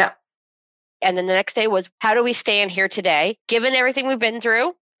 Yeah. And then the next day was, how do we stand here today? Given everything we've been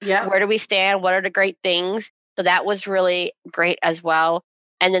through, where do we stand? What are the great things? So that was really great as well.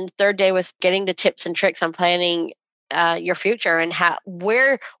 And then the third day was getting the tips and tricks on planning your future, and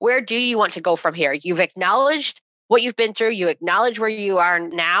where do you want to go from here? You've acknowledged what you've been through. You acknowledge where you are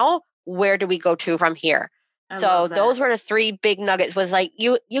now. Where do we go to from here? So those were the three big nuggets. Was like,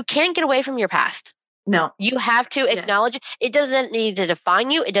 you can't get away from your past. No. You have to acknowledge it. It doesn't need to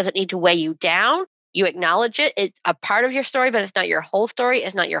define you. It doesn't need to weigh you down. You acknowledge it. It's a part of your story, but it's not your whole story.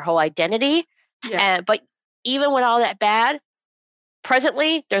 It's not your whole identity. Yeah. But even with all that bad,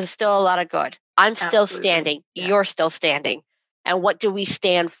 presently, there's still a lot of good. I'm still standing. Yeah. You're still standing. And what do we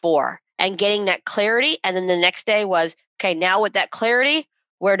stand for? And getting that clarity. And then the next day was, okay, now with that clarity,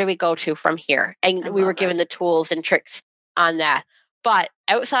 where do we go to from here? And we were given the tools and tricks on that. But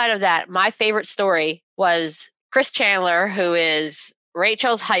outside of that, my favorite story was Chris Chandler, who is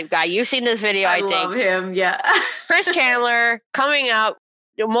Rachel's hype guy. You've seen this video, I think. I love him, yeah. Chris Chandler coming up.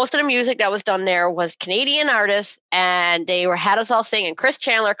 Most of the music that was done there was Canadian artists, and they had us all singing. Chris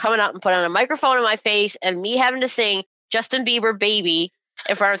Chandler coming up and putting on a microphone in my face, and me having to sing Justin Bieber Baby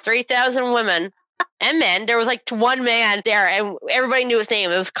in front of 3,000 women and men. There was like one man there, and everybody knew his name.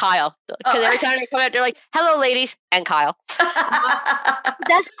 It was Kyle. Because every time they come out, they're like, "Hello, ladies," and Kyle.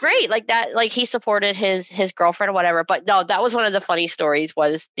 That's great. Like that, like he supported his girlfriend or whatever. But no, that was one of the funny stories.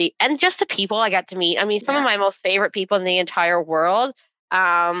 And just the people I got to meet. I mean, some of my most favorite people in the entire world.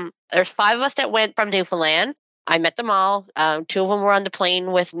 There's 5 of us that went from Newfoundland. I met them all. 2 of them were on the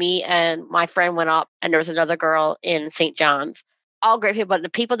plane with me, and my friend went up, and there was another girl in St. John's. All great people. But the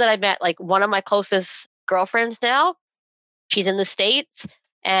people that I met, like one of my closest girlfriends now, she's in the States,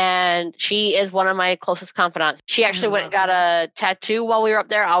 and she is one of my closest confidants. She actually went and got a tattoo while we were up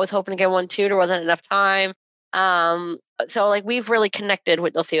there. I was hoping to get one too. There wasn't enough time. So like we've really connected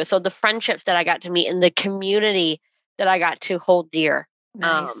with those people. So the friendships that I got to meet and the community that I got to hold dear.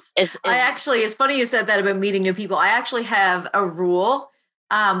 Nice. It's funny you said that about meeting new people. I actually have a rule.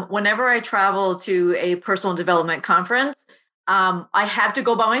 Whenever I travel to a personal development conference, I have to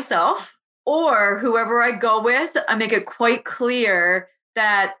go by myself, or whoever I go with, I make it quite clear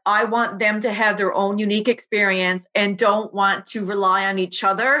that I want them to have their own unique experience and don't want to rely on each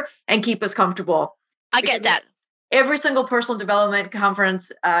other and keep us comfortable. I get that. Every single personal development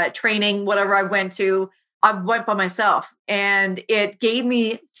conference, training, whatever I went to, I went by myself, and it gave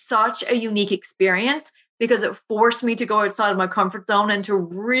me such a unique experience because it forced me to go outside of my comfort zone and to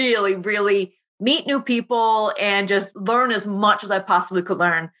really, really meet new people and just learn as much as I possibly could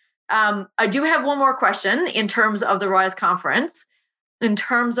learn. I do have one more question in terms of the Rise conference. In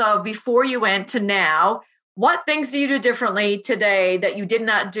terms of before you went to now, what things do you do differently today that you did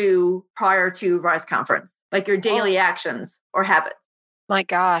not do prior to Rise conference? Like your daily actions or habits? My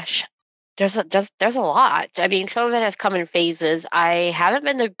gosh. there's a lot. I mean, some of it has come in phases. I haven't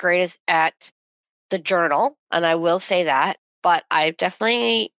been the greatest at the journal, and I will say that, but I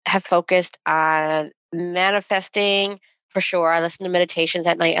definitely have focused on manifesting for sure. I listen to meditations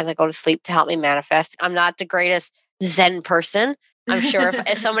at night as I go to sleep to help me manifest. I'm not the greatest Zen person. I'm sure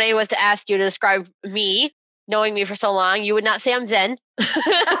if somebody was to ask you to describe me, knowing me for so long, you would not say I'm Zen.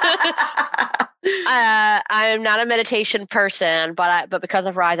 I'm not a meditation person, but because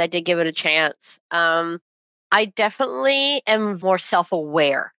of Rise, I did give it a chance. I definitely am more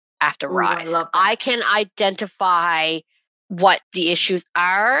self-aware after Ooh, I Rise. love that. I can identify what the issues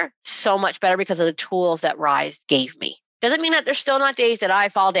are so much better because of the tools that Rise gave me. Doesn't mean that there's still not days that I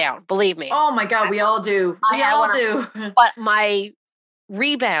fall down. Believe me. Oh my God, we all do. We all do. But my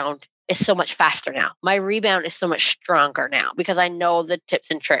rebound is so much faster now. My rebound is so much stronger now because I know the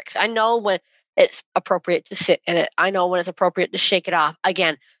tips and tricks. I know when it's appropriate to sit in it. I know when it's appropriate to shake it off.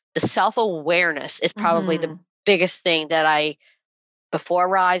 Again, the self-awareness is probably the biggest thing that before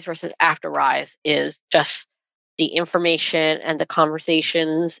Rise versus after Rise, is just the information and the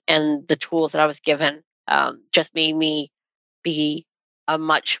conversations and the tools that I was given just made me be a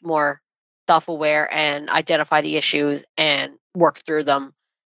much more self-aware and identify the issues and work through them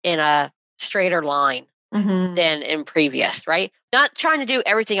in a straighter line than in previous, right? Not trying to do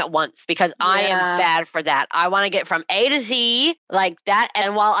everything at once because I am bad for that. I want to get from A to Z like that.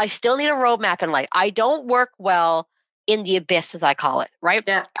 And while I still need a roadmap in life, I don't work well in the abyss, as I call it, right?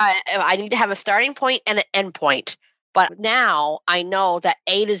 Yeah. I need to have a starting point and an end point. But now I know that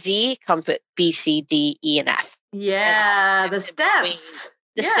A to Z comes with B, C, D, E, and F. Yeah, the steps.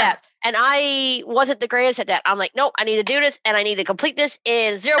 The steps. And I wasn't the greatest at that. I'm like, nope, I need to do this and I need to complete this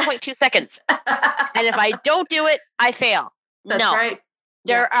in 0.2 seconds. And if I don't do it, I fail. That's right.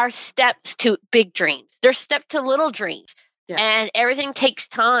 There are steps to big dreams. There's steps to little dreams. Yeah. And everything takes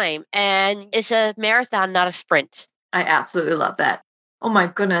time. And it's a marathon, not a sprint. I absolutely love that. Oh my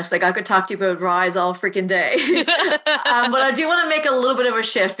goodness. Like I could talk to you about Rise all freaking day. But I do want to make a little bit of a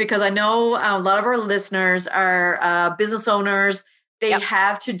shift because I know a lot of our listeners are business owners. They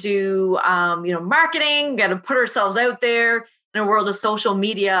have to do, marketing, got to put ourselves out there in a world of social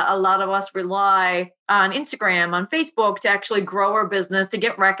media. A lot of us rely on Instagram, on Facebook to actually grow our business, to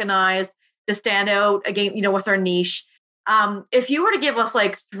get recognized, to stand out again, with our niche. If you were to give us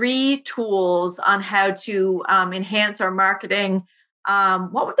like 3 tools on how to enhance our marketing,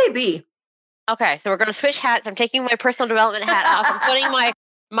 what would they be? Okay, so we're going to switch hats. I'm taking my personal development hat off. I'm putting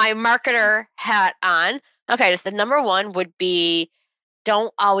my marketer hat on. Okay, so the number 1 would be,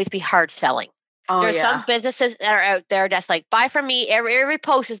 don't always be hard selling. There's some businesses that are out there that's like, buy from me. Every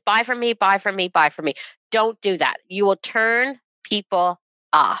post is buy from me, buy from me, buy from me. Don't do that. You will turn people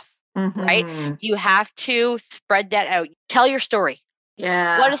off, right? You have to spread that out. Tell your story.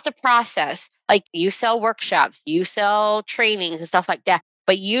 Yeah. What is the process? Like you sell workshops, you sell trainings and stuff like that,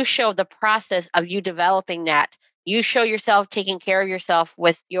 but you show the process of you developing that. You show yourself taking care of yourself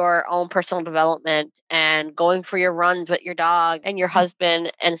with your own personal development and going for your runs with your dog and your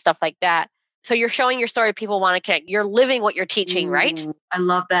husband and stuff like that. So you're showing your story. People want to connect. You're living what you're teaching, right? I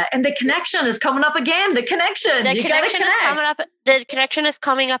love that. And the connection is coming up again. The connection is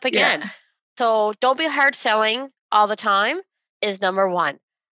coming up again. Yeah. So don't be hard selling all the time is number 1.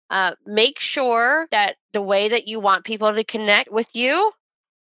 Make sure that the way that you want people to connect with you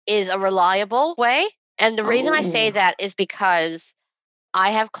is a reliable way. And the reason I say that is because I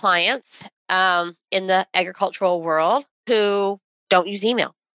have clients in the agricultural world who don't use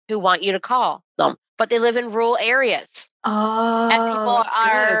email, who want you to call them, but they live in rural areas. Oh, and people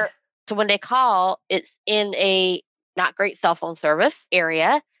good. So when they call, it's in a not great cell phone service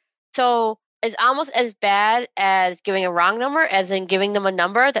area. So it's almost as bad as giving a wrong number as in giving them a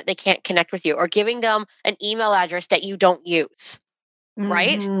number that they can't connect with you or giving them an email address that you don't use.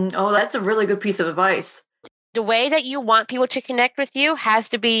 Right? Oh, that's a really good piece of advice. The way that you want people to connect with you has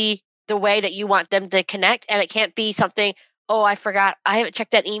to be the way that you want them to connect. And it can't be something, oh, I forgot. I haven't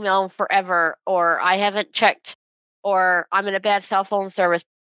checked that email forever, or I haven't checked, or I'm in a bad cell phone service.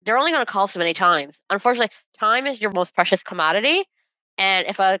 They're only going to call so many times. Unfortunately, time is your most precious commodity. And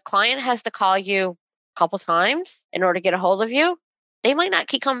if a client has to call you a couple times in order to get a hold of you, they might not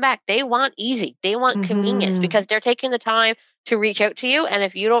keep coming back. They want easy. They want convenience because they're taking the time to reach out to you. And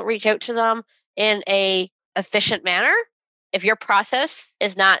if you don't reach out to them in a efficient manner, if your process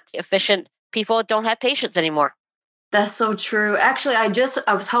is not efficient, people don't have patience anymore. That's so true. Actually, I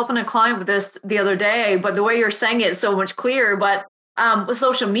was helping a client with this the other day, but the way you're saying it is so much clearer. But with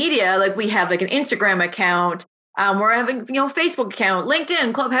social media, like we have like an Instagram account, we're having, Facebook account,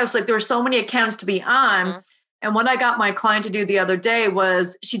 LinkedIn, Clubhouse, like there are so many accounts to be on. And what I got my client to do the other day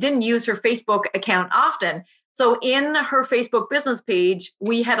was she didn't use her Facebook account often. So in her Facebook business page,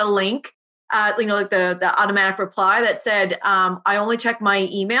 we had a link, like the automatic reply that said, I only check my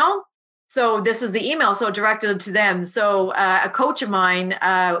email. So this is the email, so directed to them. So a coach of mine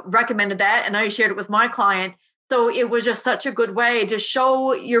recommended that, and I shared it with my client. So it was just such a good way to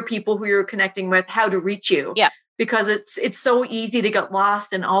show your people who you're connecting with how to reach you. Yeah. Because it's so easy to get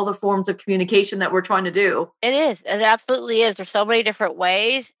lost in all the forms of communication that we're trying to do. It is. It absolutely is. There's so many different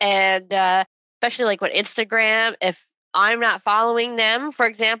ways. And especially like with Instagram, if I'm not following them, for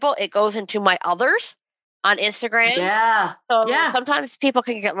example, it goes into my others on Instagram. Yeah. So sometimes people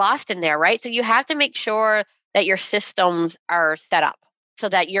can get lost in there, right? So you have to make sure that your systems are set up so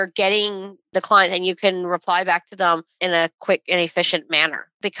that you're getting the clients and you can reply back to them in a quick and efficient manner.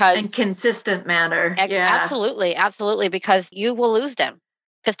 And consistent manner. Absolutely. Absolutely. Because you will lose them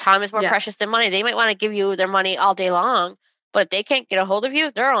because time is more precious than money. They might want to give you their money all day long, but if they can't get a hold of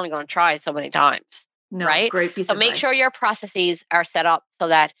you, they're only going to try so many times. No, right? Great piece of advice. So make sure your processes are set up so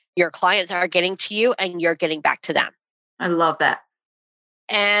that your clients are getting to you and you're getting back to them. I love that.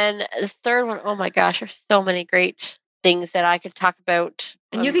 And the third one, oh my gosh, there's so many great things that I could talk about.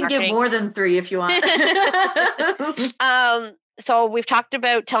 And you can give more than 3 if you want. So we've talked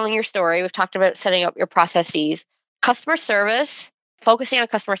about telling your story. We've talked about setting up your processes, customer service, focusing on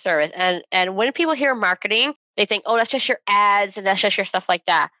customer service. And when people hear marketing, they think, oh, that's just your ads and that's just your stuff like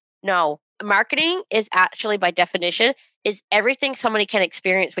that. No, marketing is actually by definition is everything somebody can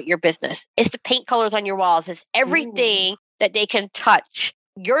experience with your business. It's the paint colors on your walls. It's everything that they can touch.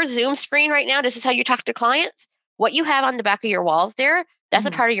 Your Zoom screen right now, this is how you talk to clients. What you have on the back of your walls there, that's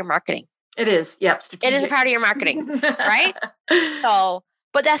a part of your marketing. It is. Yep. Strategic. It is a part of your marketing, right? So,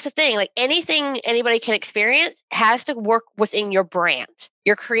 but that's the thing. Like anything anybody can experience has to work within your brand.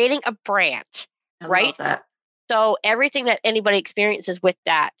 You're creating a brand, right? Love that. So everything that anybody experiences with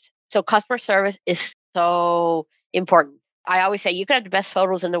that. So customer service is so important. I always say you can have the best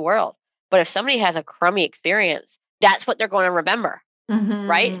photos in the world, but if somebody has a crummy experience, that's what they're going to remember,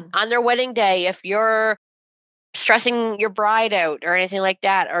 right? On their wedding day, if you're stressing your bride out or anything like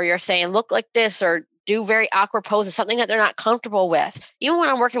that, or you're saying, look like this, or do very awkward poses, something that they're not comfortable with. Even when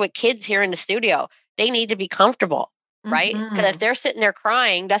I'm working with kids here in the studio, they need to be comfortable, right? Because if they're sitting there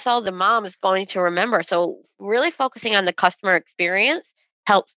crying, that's all the mom is going to remember. So really focusing on the customer experience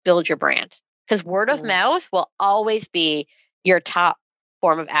helps build your brand, because word of mouth will always be your top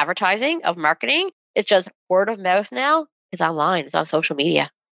form of advertising, of marketing. It's just word of mouth now is online. It's on social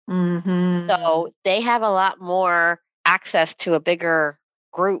media. So they have a lot more access to a bigger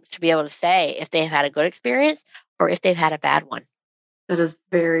group to be able to say if they've had a good experience or if they've had a bad one. That is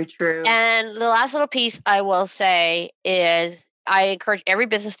very true. And the last little piece I will say is I encourage every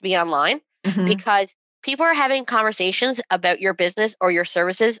business to be online because people are having conversations about your business or your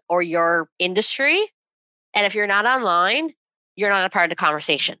services or your industry. And if you're not online, you're not a part of the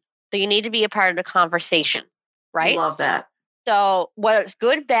conversation. So you need to be a part of the conversation, right? Love that. So whether it's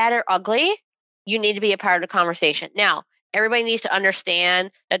good, bad, or ugly, you need to be a part of the conversation. Now, everybody needs to understand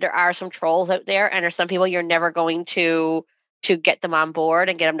that there are some trolls out there, and there's some people you're never going to get them on board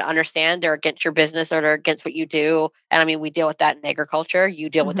and get them to understand they're against your business or they're against what you do. And I mean, we deal with that in agriculture. You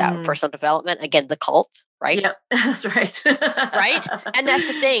deal with that in personal development. Again, the cult, right? Yep, that's right. Right? And that's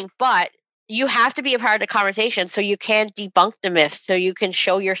the thing. But you have to be a part of the conversation so you can debunk the myths, so you can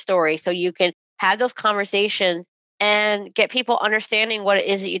show your story, so you can have those conversations and get people understanding what it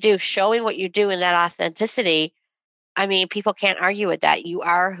is that you do, showing what you do in that authenticity. I mean, people can't argue with that. You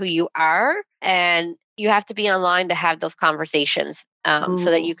are who you are, and you have to be online to have those conversations so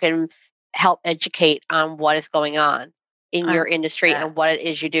that you can help educate on what is going on in your industry and what it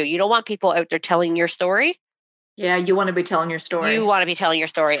is you do. You don't want people out there telling your story. Yeah, you want to be telling your story. You want to be telling your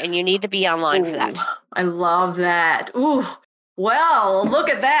story, and you need to be online for that. I love that. Ooh. Well, look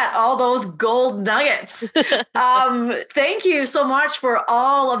at that. All those gold nuggets. Thank you so much for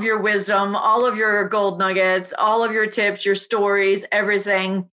all of your wisdom, all of your gold nuggets, all of your tips, your stories,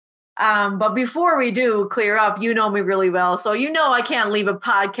 everything. But before we do clear up, you know me really well. So you know I can't leave a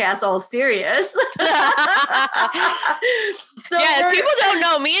podcast all serious. If people don't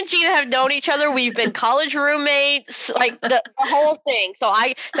know, me and Gina have known each other. We've been college roommates, like the whole thing. So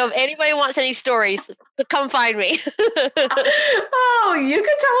if anybody wants any stories, come find me. Oh, you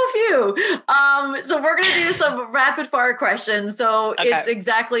can tell a few. So we're going to do some rapid fire questions. So it's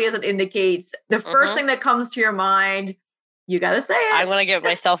exactly as it indicates. The first thing that comes to your mind, you got to say it. I'm going to get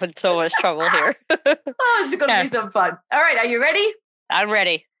myself in so much trouble here. Oh, it's going to be some fun. All right. Are you ready? I'm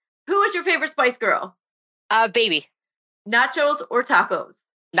ready. Who is your favorite Spice Girl? Baby. Nachos or tacos?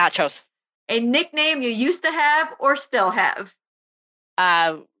 Nachos. A nickname you used to have or still have?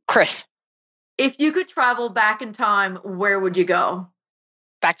 Chris, If you could travel back in time, where would you go?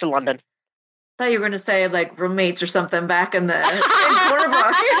 back to London. I thought you were going to say like roommates or something back in in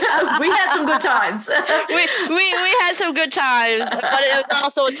Cornerbrook. We had some good times. we had some good times, but it was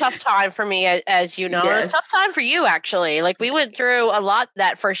also a tough time for me, as you know. It was a tough time for you, actually. Like, we went through a lot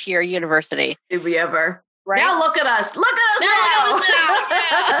that first year of university. Did we ever? Right? Now look at us. Look at us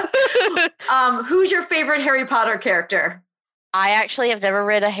now. Yeah. Who's your favorite Harry Potter character? I actually have never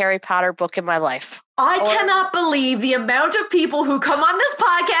read a Harry Potter book in my life. I cannot believe the amount of people who come on this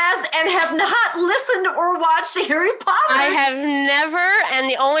podcast and have not listened or watched Harry Potter. I have never, and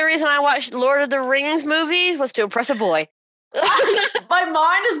the only reason I watched Lord of the Rings movies was to impress a boy. My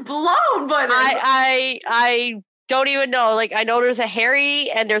mind is blown by this. I don't even know. Like, I know there's a Harry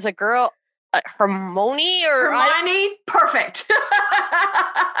and there's a girl, Hermione. Perfect.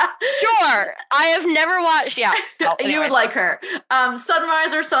 Sure. I have never watched. Yeah. Oh, you would like her.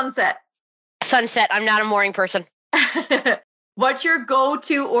 Sunrise or sunset? Sunset. I'm not a morning person. What's your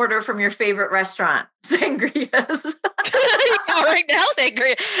go-to order from your favorite restaurant? Sangrias. Right now,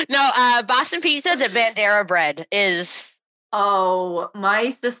 sangria. No, Boston pizza, the Bandera bread is. Oh, my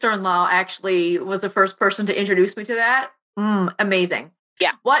sister-in-law actually was the first person to introduce me to that. Amazing.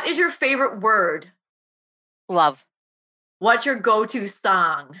 Yeah. What is your favorite word? Love. What's your go-to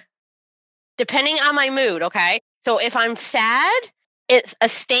song? Depending on my mood, okay? So if I'm sad, it's a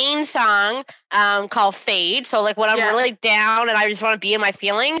Stain song called Fade. So like when I'm really down and I just want to be in my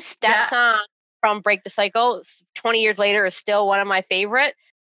feelings, that song from Break the Cycle, 20 years later, is still one of my favorite.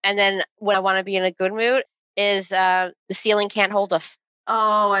 And then when I want to be in a good mood is The Ceiling Can't Hold Us.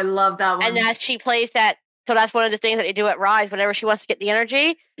 Oh, I love that one. And she plays that. So that's one of the things that they do at Rise. Whenever she wants to get the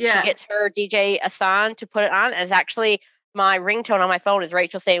energy, she gets her DJ Asan to put it on. And it's actually my ringtone on my phone is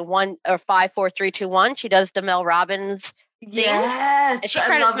Rachel saying 1 or 5, 4, 3, 2, 1. She does the Mel Robbins thing. Yes. And she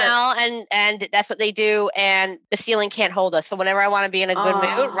credits Mel, and that's what they do. And The Ceiling Can't Hold Us. So whenever I want to be in a good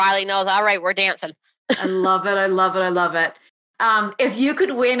mood, Riley knows, all right, we're dancing. I love it. I love it. I love it. If you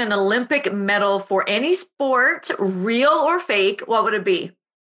could win an Olympic medal for any sport, real or fake, what would it be?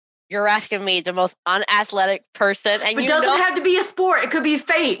 You're asking me, the most unathletic person. And it doesn't have to be a sport. It could be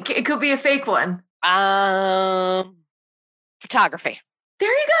fake. It could be a fake one. Photography. There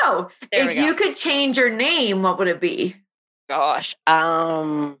you go. If you could change your name, what would it be? Gosh.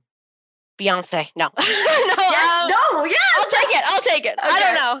 Beyonce. No. Yes. I'll take it. Okay. I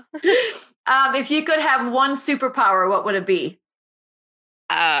don't know. If you could have one superpower, what would it be?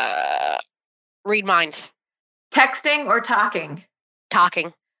 Read minds. Texting or talking?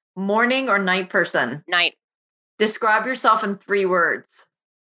 Talking. Morning or night person? Night. Describe yourself in 3 words.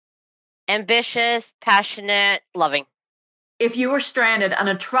 Ambitious, passionate, loving. If you were stranded on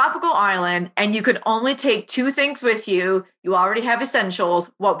a tropical island and you could only take 2 things with you, you already have essentials,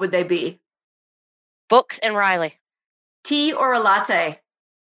 what would they be? Books and Riley. Tea or a latte?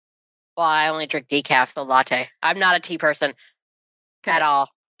 Well, I only drink decaf, so latte. I'm not a tea person at all.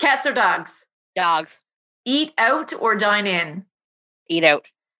 Cats or dogs? Dogs. Eat out or dine in? Eat out.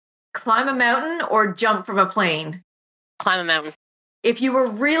 Climb a mountain or jump from a plane? Climb a mountain. If you were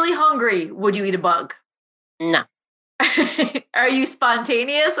really hungry, would you eat a bug? No. Are you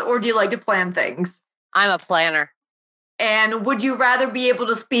spontaneous or do you like to plan things? I'm a planner. And would you rather be able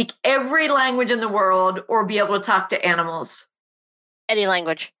to speak every language in the world or be able to talk to animals? Any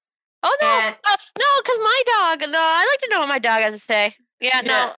language. Oh, no. No, because my dog, no, I like to know what my dog has to say.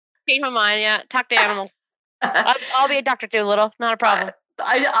 No, change my mind. Yeah, talk to animals. I'll be a Dr. Dolittle. Not a problem.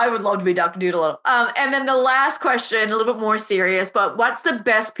 I would love to be Dr. Dolittle. And then the last question, a little bit more serious, but what's the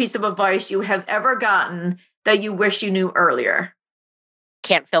best piece of advice you have ever gotten that you wish you knew earlier?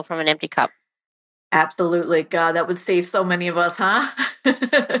 Can't fill from an empty cup. Absolutely. God, that would save so many of us, huh?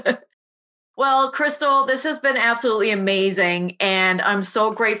 Well, Crystal, this has been absolutely amazing. And I'm so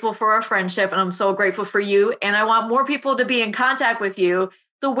grateful for our friendship and I'm so grateful for you. And I want more people to be in contact with you.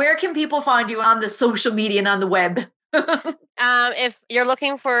 So where can people find you on the social media and on the web? If you're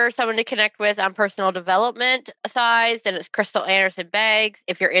looking for someone to connect with on personal development size, then it's Crystal Anderson Beggs.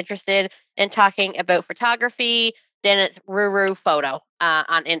 If you're interested in talking about photography, then it's Ruru Photo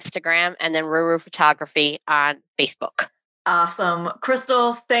on Instagram, and then Ruru Photography on Facebook. Awesome.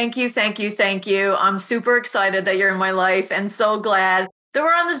 Crystal, thank you, thank you, thank you. I'm super excited that you're in my life and so glad that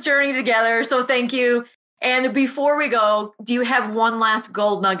we're on this journey together. So thank you. And before we go, do you have one last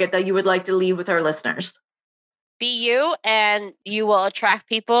gold nugget that you would like to leave with our listeners? Be you, and you will attract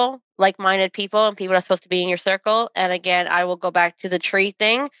people, like-minded people, and people are supposed to be in your circle. And again, I will go back to the tree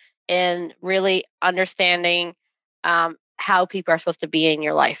thing and really understanding how people are supposed to be in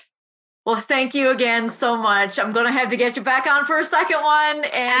your life. Well, thank you again so much. I'm going to have to get you back on for a second one.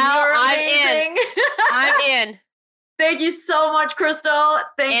 And you're amazing. I'm in. Thank you so much, Crystal.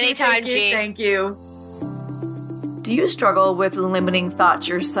 Anytime, G. Thank you. Do you struggle with limiting thoughts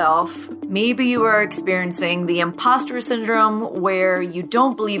yourself? Maybe you are experiencing the imposter syndrome where you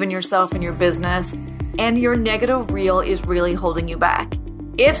don't believe in yourself and your business, and your negative reel is really holding you back.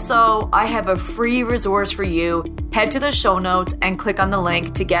 If so, I have a free resource for you. Head to the show notes and click on the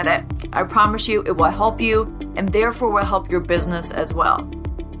link to get it. I promise you it will help you and therefore will help your business as well.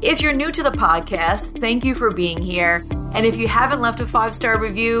 If you're new to the podcast, thank you for being here. And if you haven't left a 5-star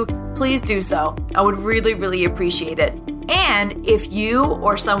review, please do so. I would really, really appreciate it. And if you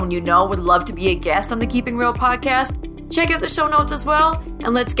or someone you know would love to be a guest on the Keeping Real podcast, check out the show notes as well,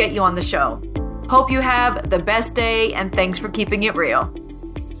 and let's get you on the show. Hope you have the best day, and thanks for keeping it real.